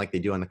their hand like they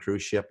do on the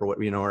cruise ship or what,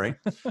 right?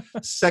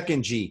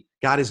 Second G,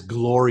 God is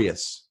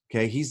glorious.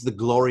 Okay. He's the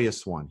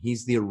glorious one.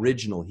 He's the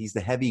original. He's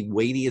the heavy,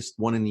 weightiest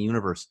one in the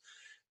universe.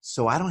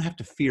 So I don't have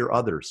to fear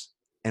others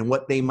and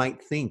what they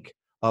might think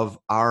of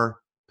our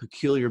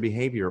peculiar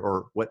behavior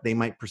or what they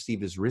might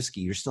perceive as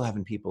risky. You're still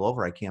having people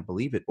over. I can't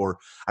believe it. Or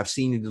I've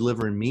seen you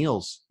delivering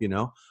meals,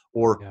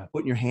 or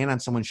putting your hand on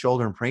someone's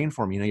shoulder and praying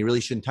for them. You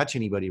really shouldn't touch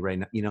anybody right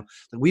now.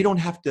 We don't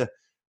have to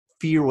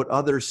fear what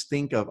others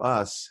think of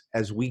us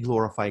as we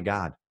glorify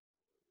God.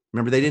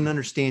 Remember, they didn't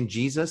understand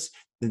Jesus.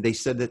 They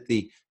said that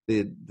the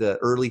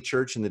early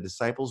church and the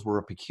disciples were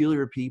a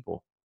peculiar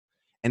people.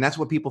 And that's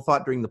what people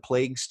thought during the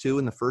plagues too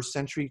in the first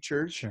century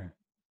church. Sure.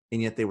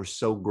 And yet they were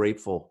so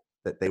grateful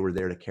that they were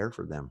there to care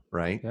for them,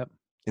 right? Yep.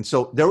 And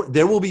so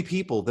there will be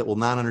people that will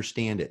not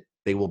understand it.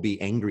 They will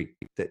be angry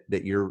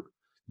that you're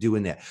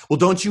doing that. Well,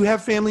 don't you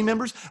have family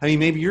members? I mean,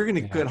 maybe you're going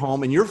to get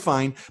home and you're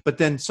fine, but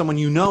then someone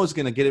is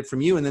going to get it from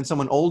you, and then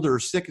someone older or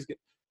sick is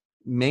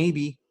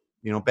maybe,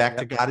 back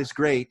to God is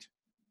great.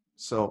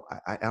 So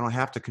I don't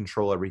have to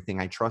control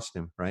everything. I trust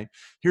him, right?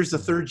 Here's the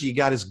third G,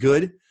 God is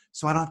good,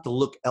 so I don't have to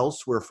look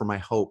elsewhere for my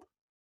hope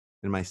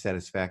and my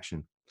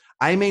satisfaction.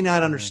 I may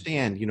not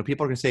understand,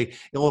 people are going to say,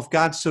 if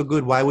God's so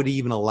good, why would he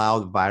even allow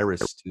the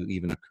virus to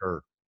even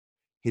occur?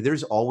 Hey,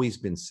 there's always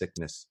been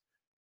sickness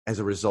as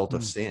a result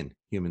of sin,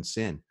 human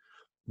sin.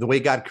 The way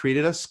God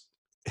created us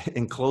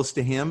and close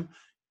to him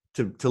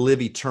to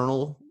live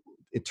eternal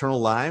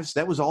lives,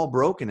 that was all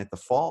broken at the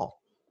fall.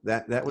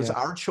 That was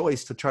our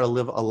choice to try to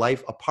live a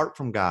life apart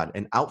from God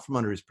and out from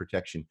under his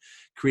protection,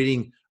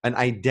 creating an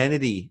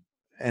identity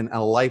and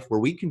a life where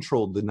we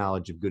controlled the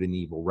knowledge of good and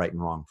evil, right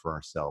and wrong for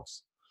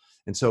ourselves.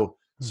 And so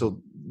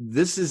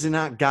this is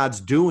not God's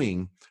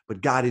doing,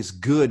 but God is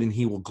good, and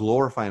he will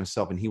glorify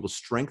himself, and he will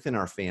strengthen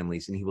our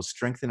families, and he will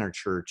strengthen our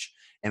church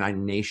and our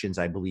nations,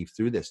 I believe,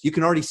 through this. You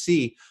can already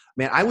see,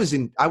 man, I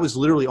was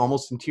literally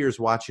almost in tears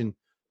watching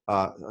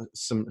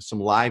some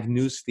live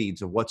news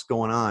feeds of what's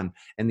going on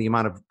and the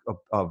amount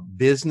of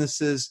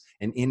businesses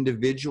and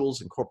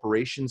individuals and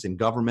corporations and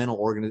governmental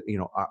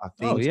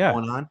things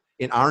going on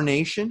in our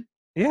nation.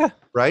 Yeah.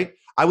 Right.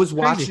 I was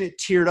watching it,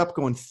 teared up,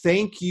 going,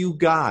 thank you,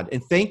 God.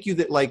 And thank you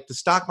that the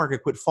stock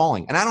market quit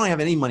falling. And I don't have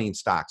any money in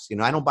stocks.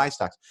 I don't buy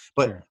stocks,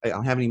 but I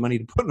don't have any money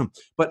to put in them.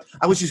 But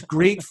I was just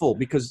grateful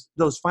because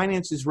those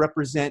finances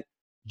represent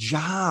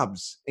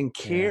jobs and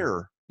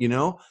care,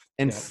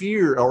 and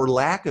fear or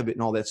lack of it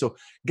and all that. So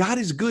God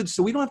is good.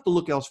 So we don't have to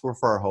look elsewhere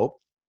for our hope.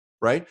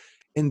 Right.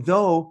 And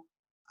though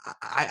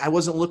I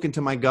wasn't looking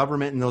to my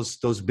government and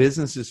those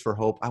businesses for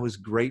hope, I was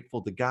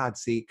grateful to God,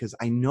 because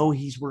I know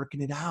he's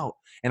working it out.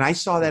 And I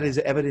saw that as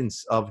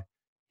evidence of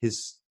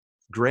his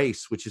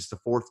grace, which is the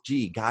fourth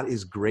G. God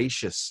is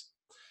gracious.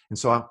 And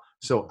so I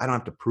don't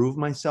have to prove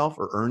myself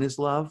or earn his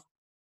love,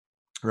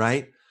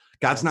 right?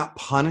 God's not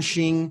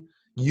punishing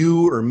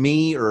you or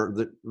me or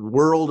the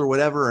world or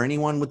whatever, or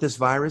anyone with this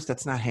virus.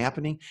 That's not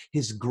happening.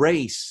 His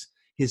grace,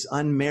 his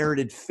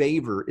unmerited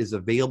favor is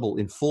available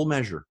in full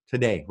measure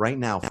today, right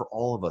now, for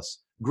all of us.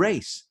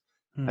 Grace.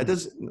 That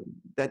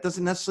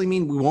doesn't necessarily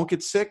mean we won't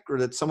get sick or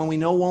that someone we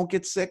know won't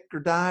get sick or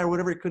die or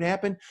whatever. It could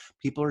happen.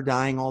 People are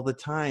dying all the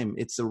time.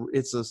 It's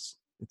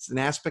an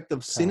aspect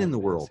of sin in the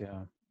world.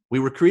 We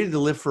were created to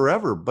live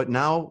forever, but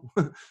now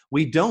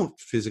we don't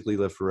physically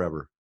live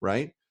forever,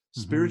 right?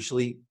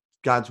 Spiritually,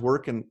 God's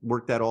work and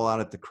work that all out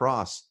at the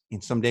cross.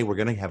 And someday we're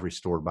going to have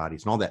restored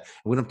bodies and all that.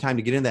 And we don't have time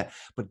to get into that.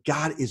 But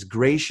God is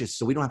gracious,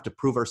 so we don't have to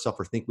prove ourselves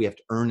or think we have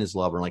to earn his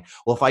love. Or like,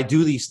 well, if I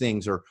do these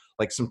things, or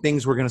like some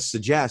things we're going to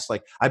suggest,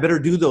 like I better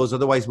do those,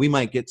 otherwise we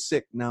might get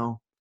sick. No,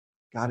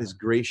 God is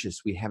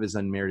gracious. We have his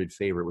unmerited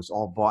favor. It was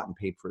all bought and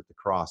paid for at the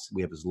cross.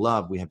 We have his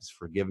love. We have his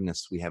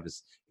forgiveness. We have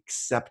his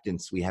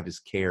acceptance. We have his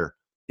care.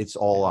 It's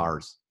all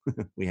ours.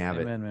 We have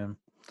it. Amen, man.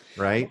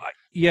 Right?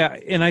 Yeah.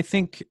 And I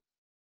think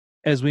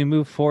as we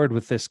move forward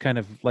with this kind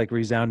of like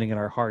resounding in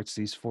our hearts,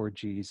 these 4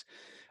 G's,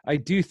 I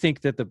do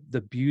think that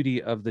the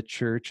beauty of the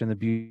church and the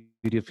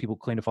beauty of people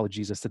claiming to follow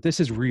Jesus, that this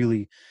is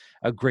really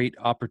a great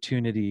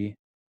opportunity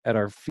at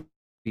our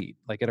feet,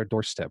 like at our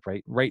doorstep,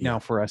 right now,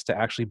 for us to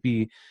actually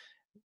be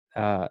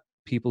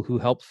people who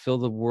help fill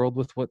the world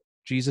with what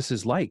Jesus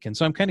is like. And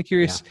so I'm kind of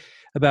curious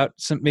about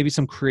some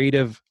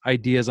creative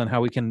ideas on how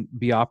we can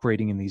be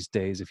operating in these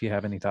days, if you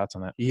have any thoughts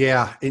on that.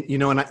 Yeah.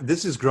 And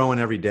this is growing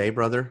every day,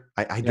 brother.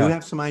 I do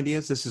have some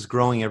ideas. This is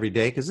growing every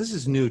day because this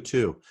is new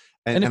too.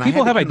 And if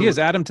people have ideas,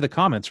 add them to the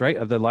comments, right,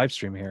 of the live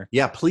stream here.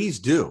 Yeah, please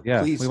do.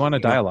 Yeah, please, we want a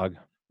dialogue.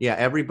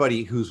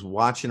 Everybody who's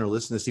watching or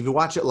listening to this, if you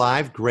watch it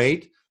live,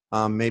 great.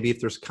 Maybe if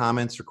there's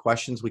comments or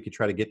questions, we could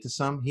try to get to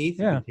some. Heath,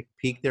 you can take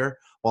a peek there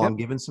while I'm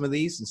giving some of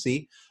these and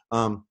see.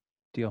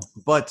 Deal.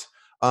 But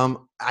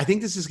I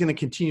think this is going to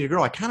continue to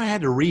grow. I kind of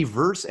had to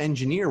reverse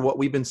engineer what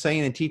we've been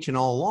saying and teaching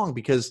all along,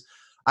 because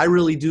I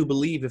really do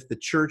believe if the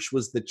church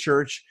was the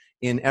church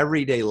in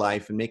everyday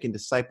life and making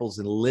disciples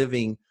and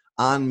living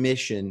on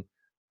mission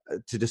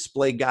to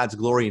display God's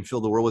glory and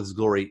fill the world with his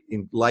glory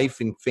in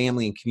life and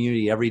family and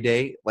community every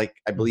day, like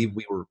I believe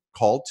we were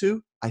called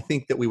to, I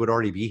think that we would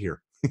already be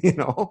here.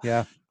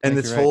 Yeah. And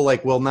this whole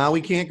like, well, now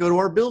we can't go to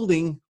our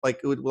building. Like,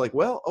 it would like,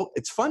 well,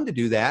 it's fun to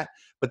do that,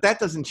 but that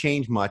doesn't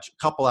change much.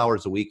 A couple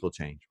hours a week will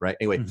change, right?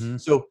 Anyway,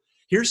 so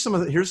here's some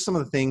of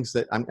the things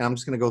that I'm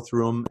just going to go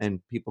through them, and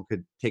people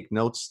could take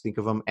notes, think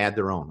of them, add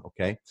their own.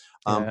 Okay.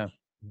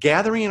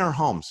 Gathering in our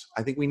homes.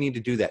 I think we need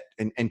to do that,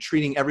 and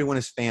treating everyone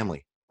as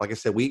family. Like I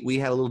said, we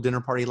had a little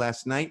dinner party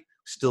last night.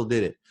 Still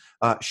did it.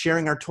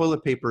 Sharing our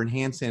toilet paper and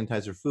hand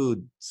sanitizer,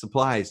 food,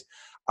 supplies,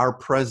 our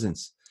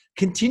presence.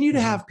 Continue to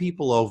have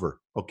people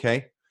over,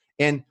 okay?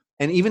 And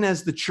even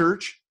as the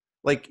church,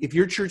 like if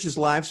your church is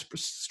live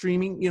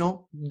streaming,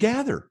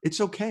 gather. It's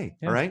okay,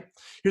 all right?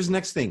 Here's the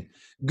next thing.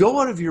 Go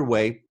out of your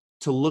way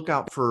to look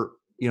out for,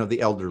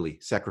 the elderly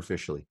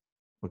sacrificially,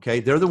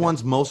 okay? They're the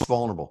ones most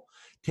vulnerable.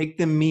 Take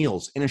them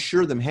meals and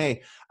assure them,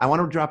 hey, I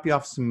want to drop you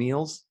off some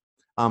meals,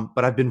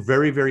 but I've been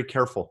very, very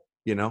careful,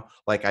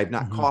 like I've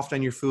not coughed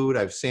on your food.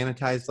 I've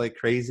sanitized like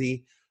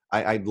crazy.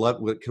 I'd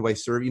love, what could I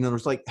serve?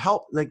 There's like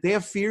help, like they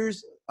have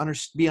fears.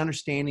 Be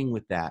understanding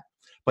with that,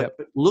 but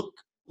look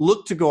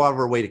to go out of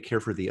our way to care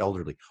for the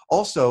elderly.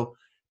 Also,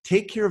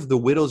 take care of the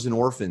widows and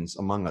orphans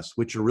among us,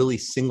 which are really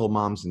single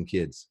moms and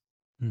kids.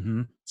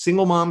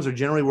 Single moms are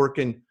generally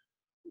working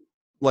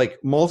like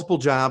multiple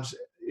jobs,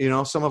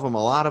 some of them,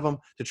 a lot of them,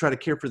 to try to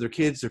care for their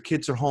kids. Their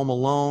kids are home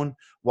alone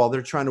while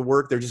they're trying to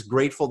work. They're just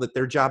grateful that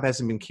their job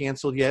hasn't been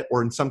canceled yet,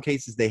 or in some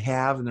cases they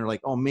have, and they're like,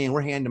 oh man,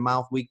 we're hand to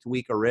mouth week to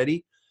week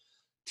already.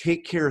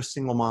 Take care of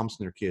single moms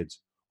and their kids.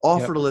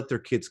 Offer to let their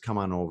kids come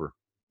on over.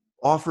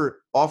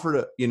 Offer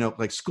to,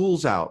 like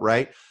school's out,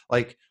 right?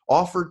 Like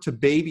offer to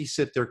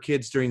babysit their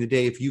kids during the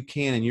day if you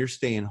can and you're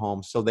staying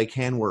home, so they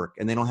can work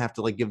and they don't have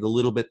to like give the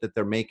little bit that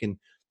they're making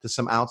to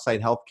some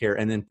outside healthcare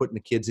and then putting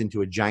the kids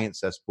into a giant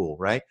cesspool,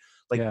 right?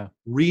 Like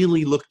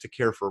really look to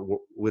care for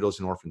widows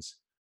and orphans.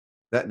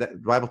 That the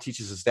Bible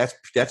teaches us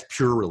that's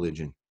pure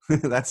religion.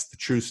 That's the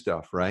true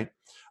stuff, right?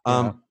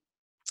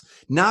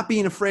 Not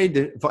being afraid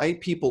to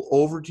invite people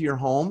over to your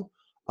home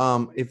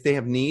if they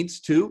have needs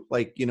too,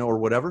 like, or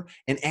whatever,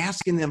 and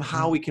asking them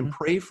how we can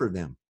pray for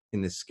them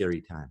in this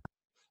scary time.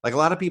 Like a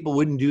lot of people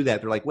wouldn't do that.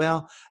 They're like,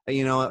 well,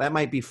 that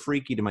might be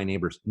freaky to my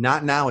neighbors.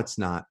 Not now. It's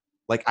not.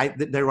 Like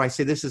I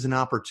say this is an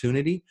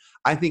opportunity.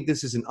 I think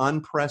this is an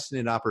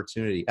unprecedented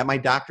opportunity. At my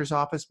doctor's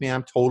office, man,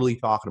 I'm totally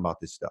talking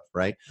about this stuff,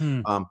 right?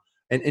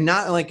 And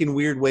not like in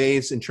weird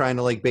ways and trying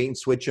to like bait and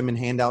switch them and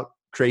hand out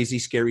crazy,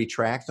 scary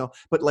tracts. No,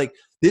 but like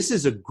this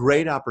is a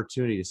great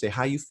opportunity to say,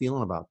 how you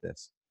feeling about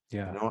this?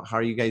 Yeah. How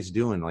are you guys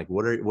doing? Like,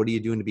 what are you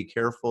doing to be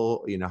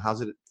careful?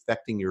 How's it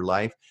affecting your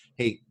life?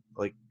 Hey,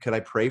 like, could I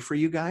pray for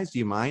you guys? Do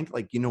you mind?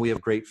 Like, we have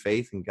great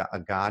faith in a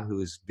God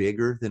who is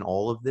bigger than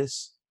all of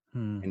this.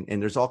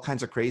 And there's all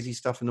kinds of crazy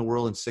stuff in the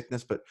world and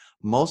sickness, but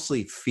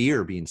mostly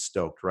fear being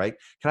stoked, right?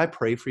 Can I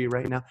pray for you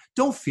right now?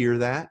 Don't fear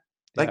that.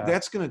 Like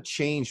that's going to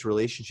change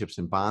relationships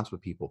and bonds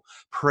with people.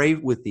 Pray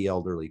with the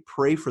elderly.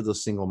 Pray for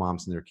those single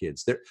moms and their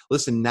kids.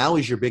 Listen, now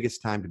is your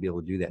biggest time to be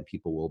able to do that, and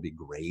people will be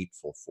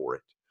grateful for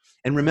it.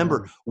 And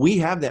remember, we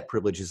have that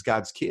privilege as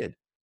God's kids.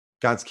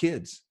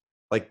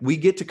 Like we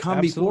get to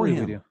come before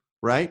him,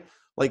 right?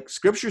 Like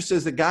scripture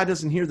says that God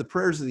doesn't hear the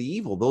prayers of the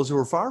evil, those who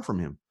are far from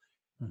him.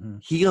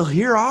 He'll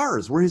hear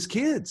ours. We're his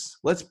kids.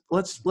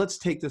 Let's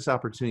take this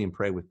opportunity and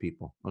pray with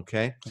people.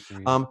 Okay.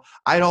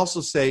 I'd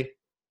also say,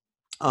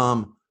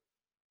 start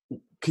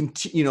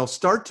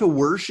to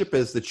worship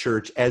as the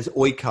church, as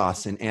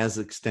oikos and as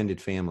extended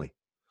family.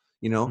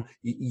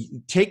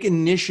 Take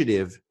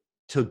initiative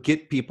to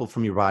get people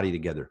from your body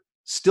together.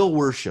 Still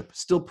worship,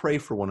 still pray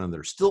for one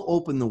another, still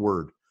open the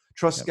word.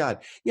 Trust God.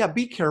 Yeah,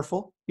 be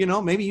careful.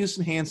 Maybe use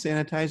some hand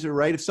sanitizer,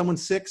 right? If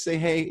someone's sick, say,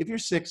 hey, if you're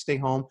sick, stay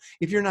home.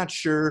 If you're not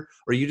sure,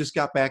 or you just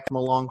got back from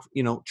a long,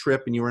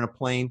 trip and you were in a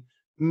plane,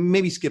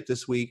 maybe skip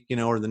this week,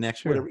 or the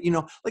next, whatever,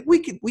 like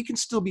we can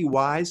still be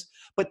wise,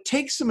 but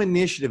take some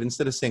initiative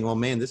instead of saying, oh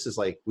man, this is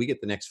like, we get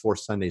the next 4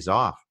 Sundays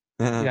off.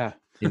 Yeah.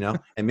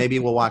 And maybe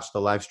we'll watch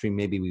the live stream.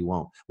 Maybe we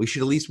won't. We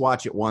should at least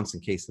watch it once in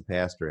case the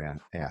pastor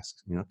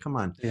asks, come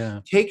on,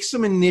 take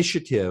some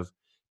initiative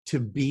to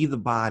be the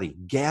body,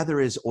 gather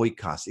as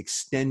oikos,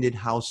 extended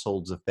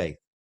households of faith.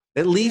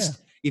 At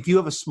least if you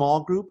have a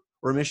small group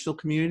or a missional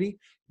community,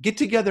 get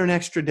together an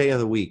extra day of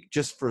the week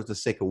just for the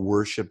sake of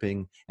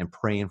worshiping and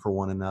praying for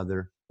one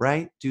another,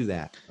 right? Do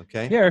that,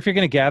 okay? Yeah, or if you're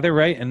going to gather,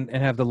 right, and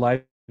have the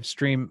live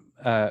stream,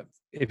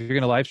 if you're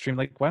going to live stream,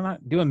 like, why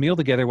not do a meal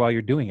together while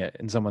you're doing it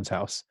in someone's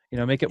house?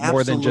 Make it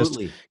more than just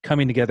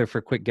coming together for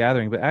a quick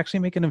gathering, but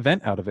actually make an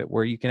event out of it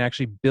where you can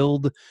actually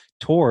build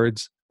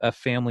towards a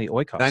family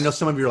oikos. And I know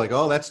some of you are like,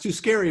 oh, that's too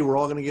scary. We're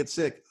all going to get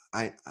sick.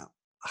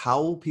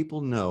 How will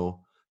people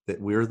know that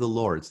we're the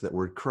Lord's, that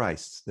we're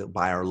Christ's, that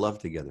by our love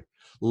together?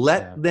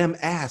 Let them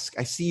ask.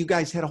 I see you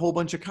guys had a whole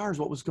bunch of cars.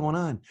 What was going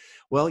on?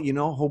 Well,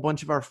 a whole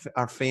bunch of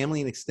our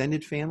family and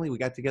extended family, we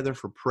got together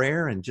for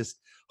prayer and just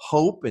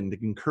hope and to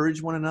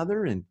encourage one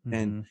another and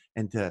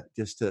to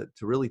just to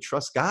really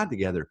trust God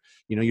together.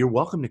 You're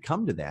welcome to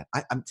come to that.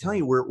 I'm telling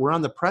you, we're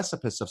on the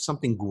precipice of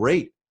something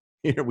great.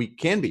 We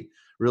can be,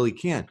 really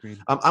can.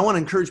 I want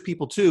to encourage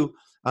people too,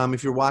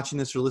 if you're watching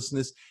this or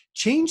listening to this,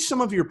 change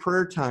some of your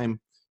prayer time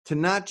to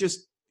not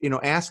just,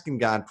 asking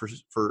God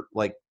for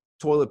like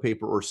toilet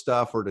paper or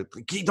stuff, or to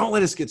don't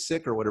let us get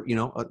sick or whatever,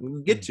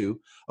 get to,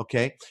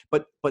 okay.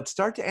 But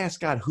start to ask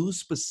God who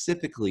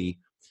specifically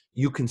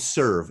you can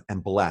serve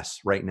and bless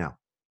right now.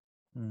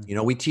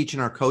 We teach in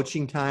our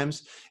coaching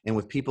times and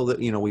with people that,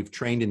 we've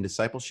trained in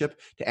discipleship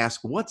to ask,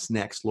 what's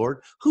next,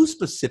 Lord? Who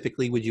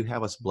specifically would you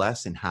have us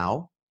bless and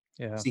how?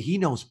 Yeah. See, he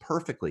knows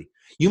perfectly.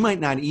 You might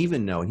not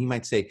even know. And he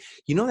might say,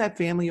 that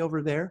family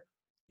over there,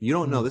 you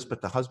don't know this,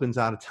 but the husband's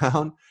out of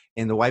town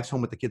and the wife's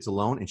home with the kids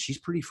alone and she's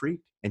pretty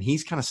freaked and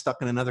he's kind of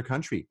stuck in another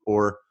country.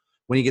 Or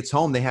when he gets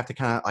home, they have to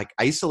kind of like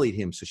isolate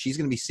him. So she's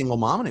going to be single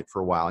momming it for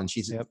a while. And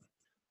she's,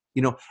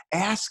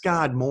 ask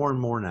God more and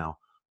more now,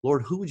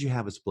 Lord, who would you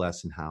have us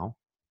bless and how?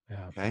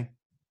 Yeah. Okay.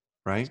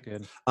 Right.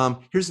 That's good.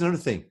 Here's another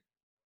thing.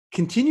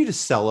 Continue to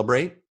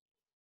celebrate,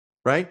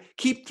 right?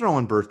 Keep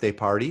throwing birthday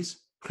parties,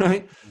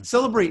 right?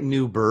 Celebrate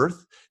new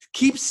birth.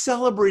 Keep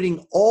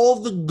celebrating all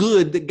the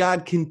good that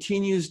God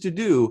continues to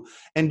do,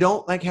 and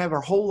don't like have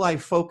our whole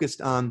life focused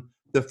on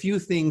the few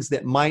things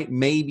that might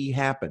maybe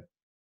happen.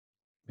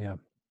 Yeah.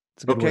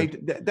 Okay.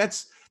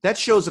 That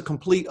shows a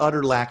complete,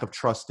 utter lack of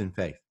trust and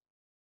faith.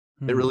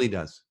 It really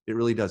does. It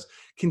really does.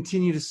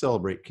 Continue to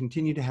celebrate.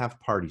 Continue to have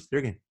parties. There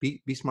again,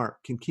 be smart.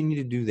 Continue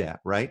to do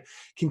that, right?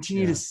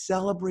 Continue to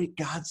celebrate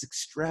God's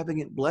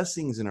extravagant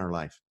blessings in our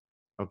life.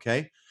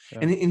 Okay. Yeah.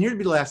 And here'd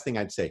be the last thing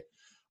I'd say.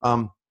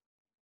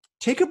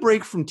 Take a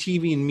break from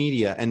TV and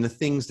media and the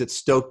things that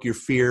stoke your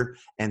fear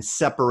and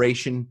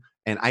separation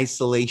and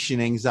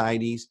isolation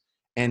anxieties,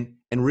 and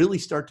really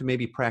start to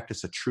maybe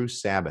practice a true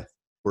Sabbath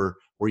where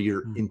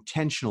you're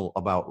intentional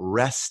about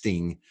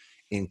resting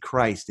in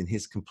Christ and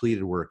his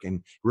completed work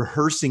and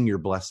rehearsing your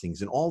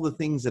blessings and all the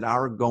things that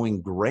are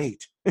going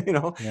great,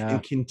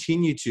 and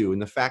continue to, and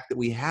the fact that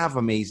we have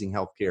amazing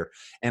healthcare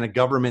and a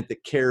government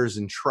that cares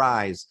and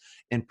tries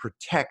and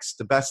protects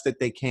the best that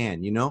they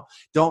can,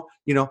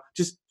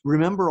 just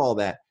remember all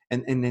that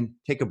and then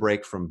take a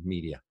break from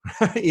media,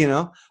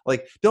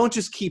 like don't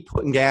just keep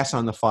putting gas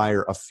on the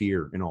fire of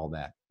fear and all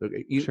that.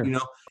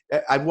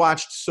 I've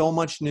watched so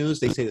much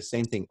news. They say the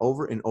same thing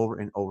over and over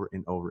and over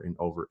and over and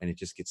over, and it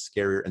just gets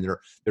scarier. And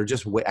they're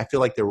just, I feel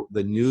like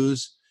the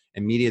news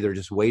and media, they're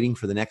just waiting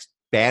for the next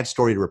bad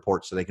story to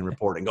report so they can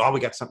report and go, oh,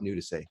 we got something new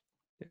to say.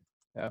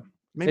 Yeah.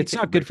 Maybe it's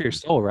not good for your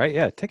soul, right?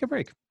 Yeah. Take a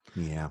break.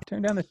 Yeah.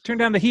 Turn down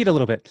the heat a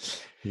little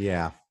bit.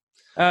 Yeah.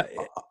 All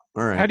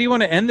right. How do you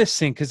want to end this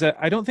thing? Because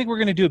I don't think we're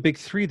going to do a big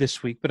three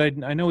this week, but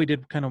I know we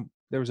did kind of,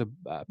 there was a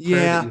prayer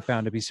that you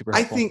found to be super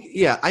helpful.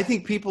 I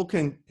think people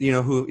can,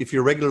 who, if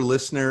you're a regular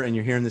listener and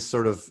you're hearing this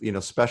sort of,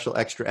 special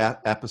extra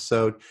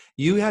episode,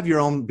 you have your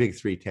own big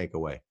three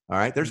takeaway. All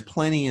right. There's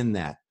plenty in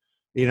that,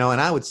 and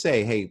I would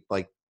say, hey,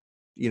 like,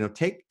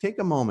 take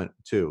a moment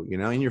too,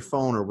 in your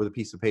phone or with a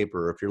piece of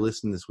paper, or if you're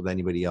listening to this with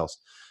anybody else,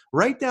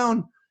 write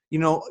down,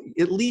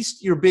 at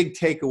least your big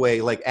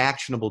takeaway, like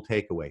actionable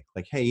takeaway,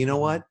 like, hey, you know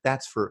what?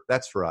 That's for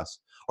us.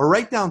 Or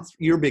write down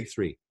your big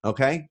three.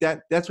 Okay.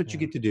 That's what you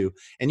get to do.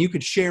 And you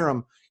could share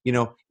them,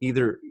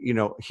 either,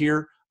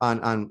 here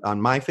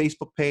on my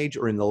Facebook page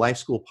or in the Life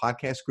School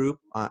podcast group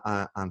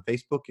on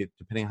Facebook,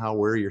 depending on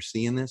where you're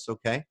seeing this.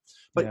 Okay.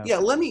 But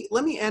let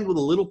me end with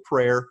a little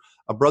prayer.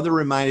 A brother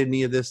reminded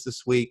me of this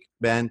week,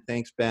 Ben.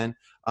 Thanks, Ben.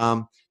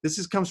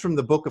 This comes from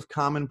the Book of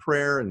Common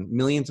Prayer, and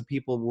millions of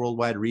people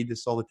worldwide read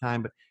this all the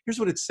time. But here's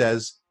what it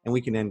says, and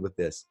we can end with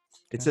this.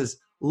 It says,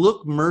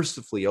 Look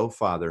mercifully, O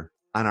Father,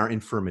 on our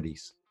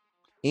infirmities,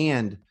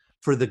 and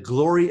for the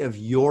glory of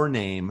your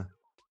name,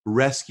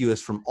 rescue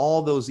us from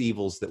all those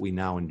evils that we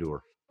now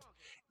endure.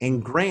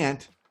 And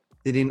grant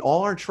that in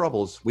all our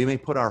troubles, we may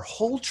put our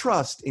whole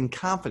trust and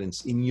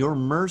confidence in your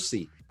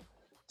mercy,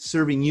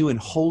 serving you in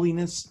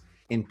holiness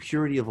and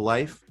purity of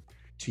life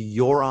to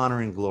your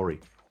honor and glory,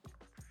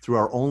 through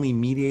our only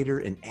mediator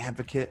and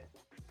advocate,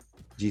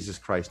 Jesus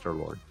Christ our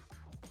Lord.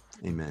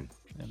 Amen.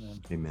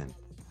 Amen. Amen.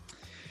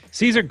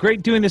 Caesar,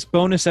 great doing this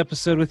bonus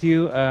episode with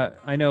you.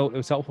 I know it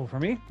was helpful for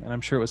me, and I'm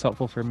sure it was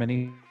helpful for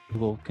many who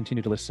will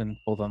continue to listen,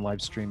 both on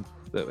live stream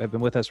that have been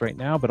with us right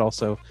now, but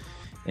also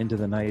into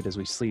the night as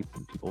we sleep,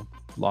 and people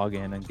log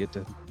in and get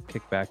to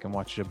kick back and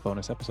watch a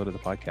bonus episode of the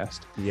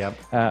podcast. Yep.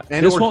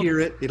 And or hear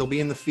it. It'll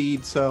be in the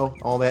feed, so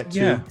all that too.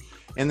 Yeah.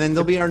 And then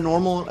there'll be our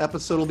normal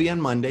episode will be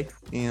on Monday,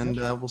 and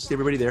we'll see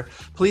everybody there.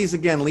 Please,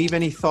 again, leave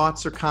any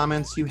thoughts or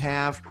comments you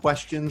have,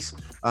 questions.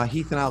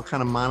 Heath and I'll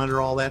kind of monitor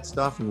all that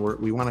stuff, and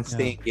we want to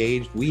stay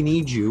engaged. We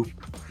need you.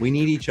 We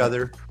need each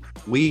other.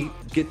 We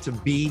get to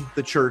be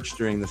the church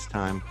during this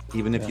time,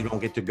 even if you don't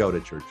get to go to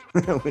church,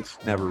 which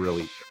never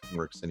really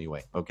works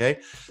anyway. Okay.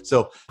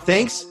 So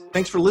thanks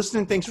for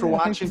listening. Thanks for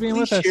watching.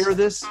 Please share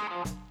this.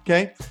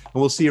 Okay. And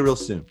we'll see you real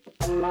soon.